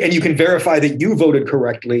you can verify that you voted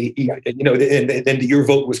correctly, and your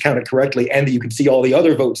vote was counted correctly, and that you can see all the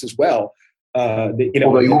other votes as well. Although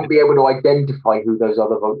you won't be able to identify who those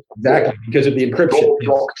other votes are. Exactly, because of the encryption.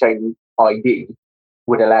 Your blockchain ID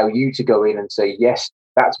would allow you to go in and say, "Yes,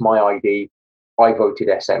 that's my ID. I voted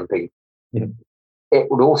SNP." It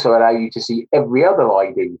would also allow you to see every other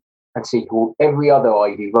ID and see who every other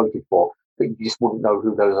ID voted for, but you just wouldn't know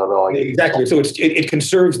who those other IDs exactly. So it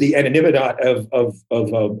conserves the anonymity of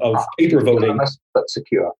paper voting, but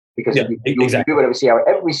secure, because you'll be able to see how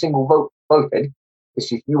every single vote voted. It's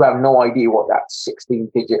just you have no idea what that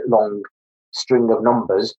 16-digit long string of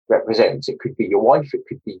numbers represents. It could be your wife, it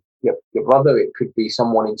could be your brother, it could be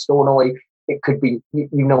someone in Stornoway. It could be you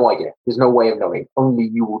no idea. There's no way of knowing. Only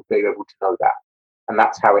you will be able to know that, and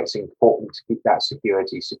that's how it's important to keep that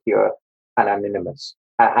security secure and anonymous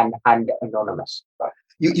and anonymous. Right?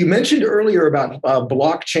 You mentioned earlier about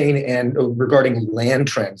blockchain and regarding land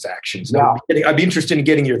transactions. Yeah. I'd be interested in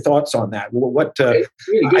getting your thoughts on that.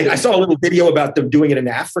 I saw a little video about them doing it in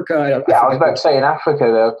Africa. I was about to say in Africa,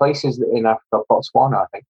 there are places in Africa, Botswana, I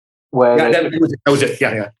think, where that was it.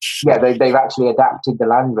 Yeah, they've actually adapted the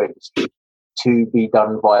land registry to be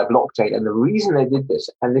done via blockchain. And the reason they did this,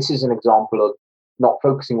 and this is an example of not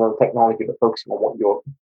focusing on technology, but focusing on what you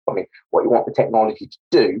want the technology to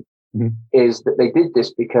do, is that they did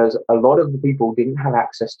this because a lot of the people didn't have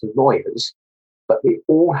access to lawyers, but they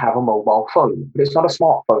all have a mobile phone. But it's not a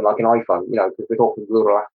smartphone like an iPhone, because we're talking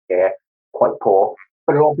rural Africa here, quite poor.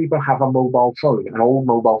 But a lot of people have a mobile phone, an old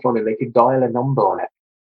mobile phone, and they could dial a number on it.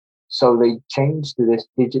 So they changed to this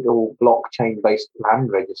digital blockchain-based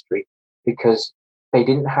land registry because they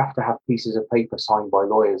didn't have to have pieces of paper signed by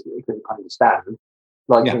lawyers that they couldn't understand.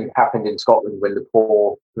 It happened in Scotland when the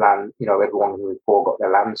poor land, everyone who was poor got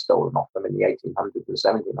their land stolen off them in the 1800s and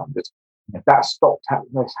 1700s. That stopped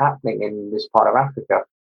happening in this part of Africa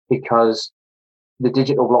because the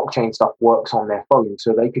digital blockchain stuff works on their phone.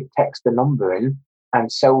 So they could text the number in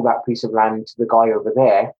and sell that piece of land to the guy over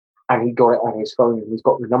there, and he got it on his phone and he's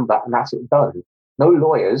got the number, and that's it done. No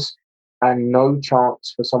lawyers and no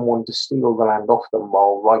chance for someone to steal the land off them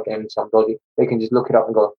while writing some dodgy. They can just look it up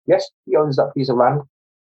and go, yes, he owns that piece of land.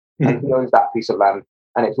 and he owns that piece of land,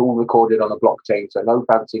 and it's all recorded on a blockchain. So no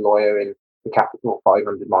fancy lawyer in the capital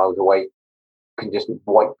 500 miles away can just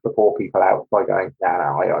wipe the poor people out by going, no,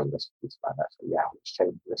 I own this piece of land. So yeah, let's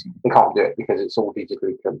change this. They can't do it because it's all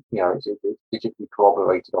digitally, it's digitally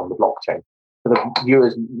corroborated on the blockchain. For the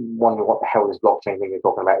viewers wondering what the hell this blockchain thing is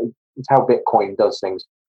talking about, it's how Bitcoin does things.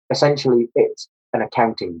 Essentially, it's an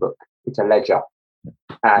accounting book. It's a ledger,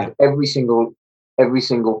 and every single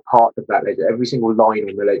part of that ledger, every single line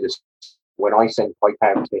in the ledger, when I send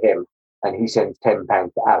 £5 to him and he sends £10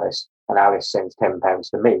 to Alice and Alice sends £10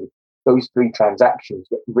 to me, those three transactions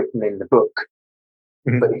get written in the book.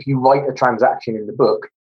 But if you write a transaction in the book,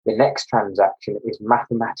 the next transaction is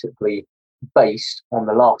mathematically based on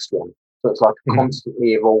the last one. So it's like a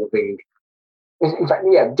constantly evolving. In fact,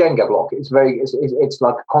 Jenga block. It's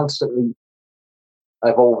like a constantly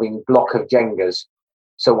evolving block of Jengas.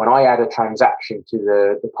 So when I add a transaction to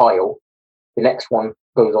the pile, the next one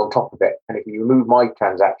goes on top of it. And if you remove my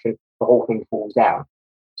transaction, the whole thing falls down.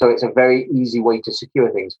 So it's a very easy way to secure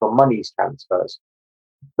things for monies transfers.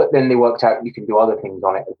 But then they worked out you can do other things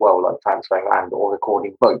on it as well, like transferring land or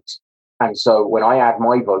recording votes. And so when I add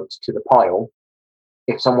my votes to the pile,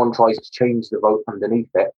 if someone tries to change the vote underneath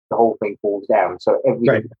it, the whole thing falls down. So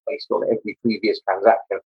everything is based on every previous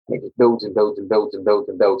transaction, and it just builds and builds and builds and builds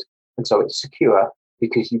and builds. And so it's secure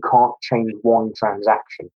because you can't change one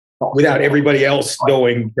transaction without everybody else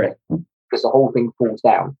knowing. Right. Because the whole thing falls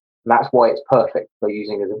down. And that's why it's perfect for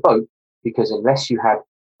using as a vote, because unless you had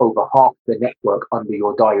over half the network under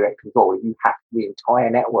your direct control, if you hacked the entire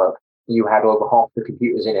network, you had over half the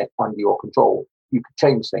computers in it under your control, you could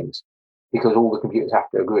change things because all the computers have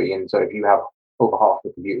to agree. And so if you have over half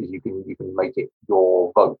the computers, you can make it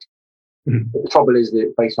your vote. But the trouble is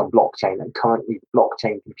that based on blockchain, and currently the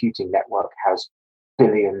blockchain computing network has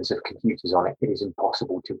billions of computers on it. It is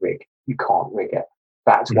impossible to rig. You can't rig it.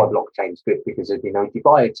 That's why blockchain's good, because of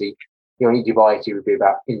dubiety. The only dubiety would be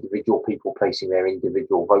about individual people placing their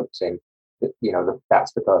individual votes in.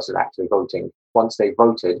 That's the person actually voting. Once they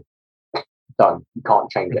voted, done. You can't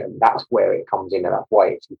change it, and that's where it comes in, and that's why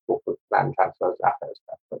it's useful for land transfers, assets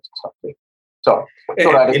transfers, and stuff too. So,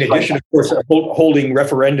 in addition, of course, holding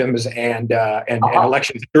referendums and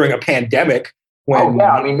elections during a pandemic.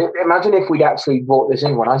 Imagine if we'd actually brought this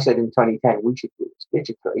in. When I said in 2010 we should do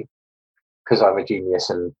this digitally, because I'm a genius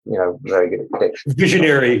and very good at prediction.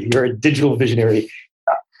 Visionary, you're a digital visionary.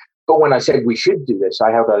 But when I said we should do this,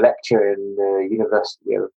 I held a lecture in the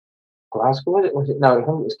University of Glasgow. Was it? No, I think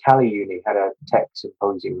it was Cali Uni. Had a tech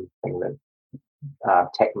symposium thing,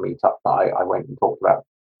 that tech meetup that I went and talked about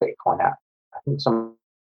Bitcoin at. I think some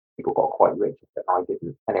people got quite rich, but I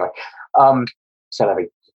didn't. Anyway,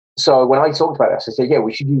 so when I talked about this, I said, yeah,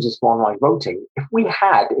 we should use this for online voting. If we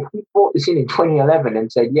brought this in 2011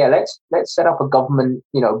 and said, yeah, let's set up a government,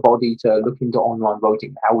 body to look into online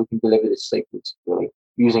voting, how we can deliver this safely and securely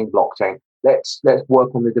using blockchain. Let's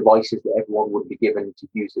work on the devices that everyone would be given to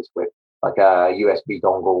use this with, like a USB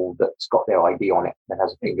dongle that's got their ID on it and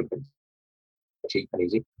has a fingerprint, cheap and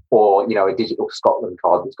easy, or a digital Scotland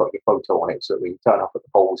card that's got your photo on it, so that when you turn up at the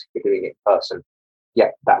polls, if you're doing it in person, yeah,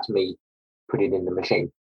 that's me. Put it in the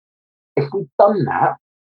machine. If we'd done that,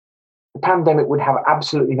 the pandemic would have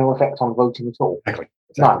absolutely no effect on voting at all. Exactly.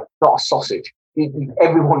 None, not a sausage.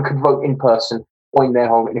 Everyone could vote in person or in their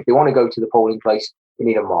home, and if they want to go to the polling place, they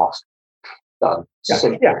need a mask. Done.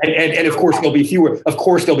 Yeah. And of course there'll be fewer. Of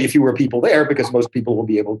course there'll be fewer people there because most people will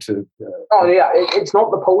be able to. It's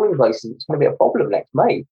not the polling places. It's going to be a problem next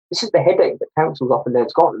May. This is the headache that councils up and down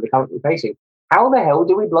Scotland are currently facing. How the hell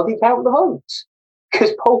do we bloody count the votes?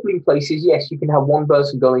 Because polling places, yes, you can have one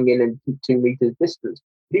person going in and keep 2 meters distance.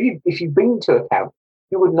 If you've been to a count,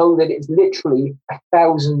 you would know that it's literally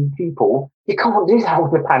 1,000 people. You can't do that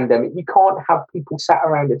with a pandemic. You can't have people sat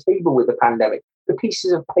around a table with a pandemic. The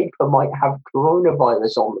pieces of paper might have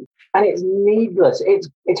coronavirus on them. And it's needless.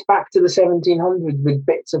 It's back to the 1700s with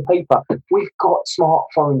bits of paper. We've got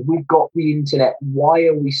smartphones. We've got the internet. Why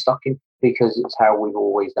are we stuck in? Because it's how we've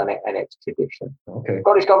always done it, and it's tradition. Okay. The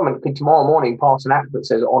Scottish government could tomorrow morning pass an act that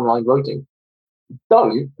says online voting.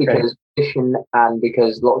 Don't, because tradition, and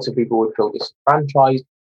because lots of people would feel disenfranchised,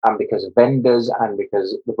 and because of vendors, and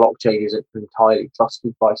because the blockchain isn't entirely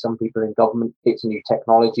trusted by some people in government. It's a new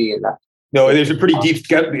technology, and that. No, there's a pretty deep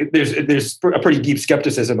there's a pretty deep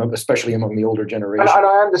skepticism, especially among the older generation. And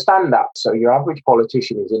I understand that. So your average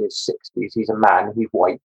politician is in his 60s. He's a man. He's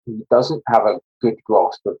white. He doesn't have a good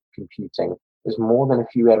grasp of computing. There's more than a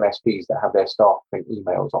few MSPs that have their staff print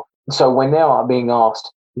emails off. So when they are being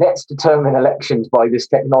asked, let's determine elections by this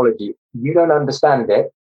technology, you don't understand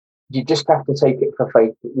it. You just have to take it for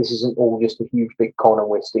faith that this isn't all just a huge big con and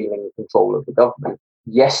we're stealing control of the government.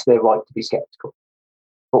 Yes, they're right to be skeptical.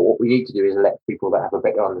 But what we need to do is let people that have a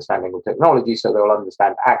better understanding of technology so they'll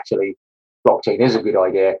understand actually blockchain is a good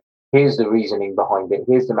idea. Here's the reasoning behind it.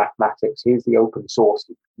 Here's the mathematics. Here's the open source.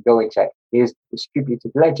 You can go and check. Here's the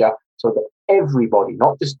distributed ledger so that everybody,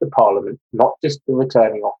 not just the parliament, not just the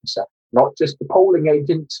returning officer, not just the polling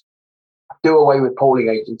agents, do away with polling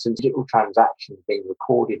agents and digital transactions being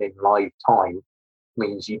recorded in live time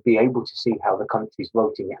means you'd be able to see how the country's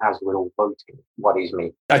voting as we're all voting. What is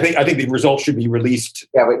me? I think the results should be released.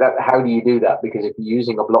 Yeah, but how do you do that? Because if you're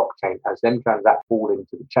using a blockchain, as them transactions fall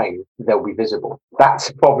into the chain, they'll be visible. That's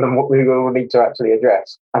a problem what we will need to actually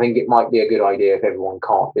address. I think it might be a good idea if everyone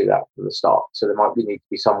can't do that from the start. So there might need to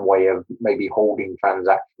be some way of maybe holding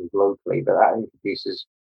transactions locally, but that introduces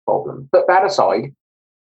problems. But that aside,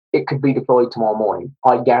 it could be deployed tomorrow morning.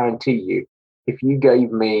 I guarantee you, if you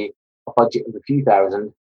gave me a budget of a few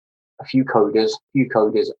thousand, a few coders,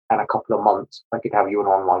 and a couple of months, I could have you an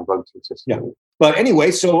online voting system. Yeah. But anyway,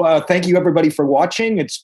 so thank you everybody for watching. It's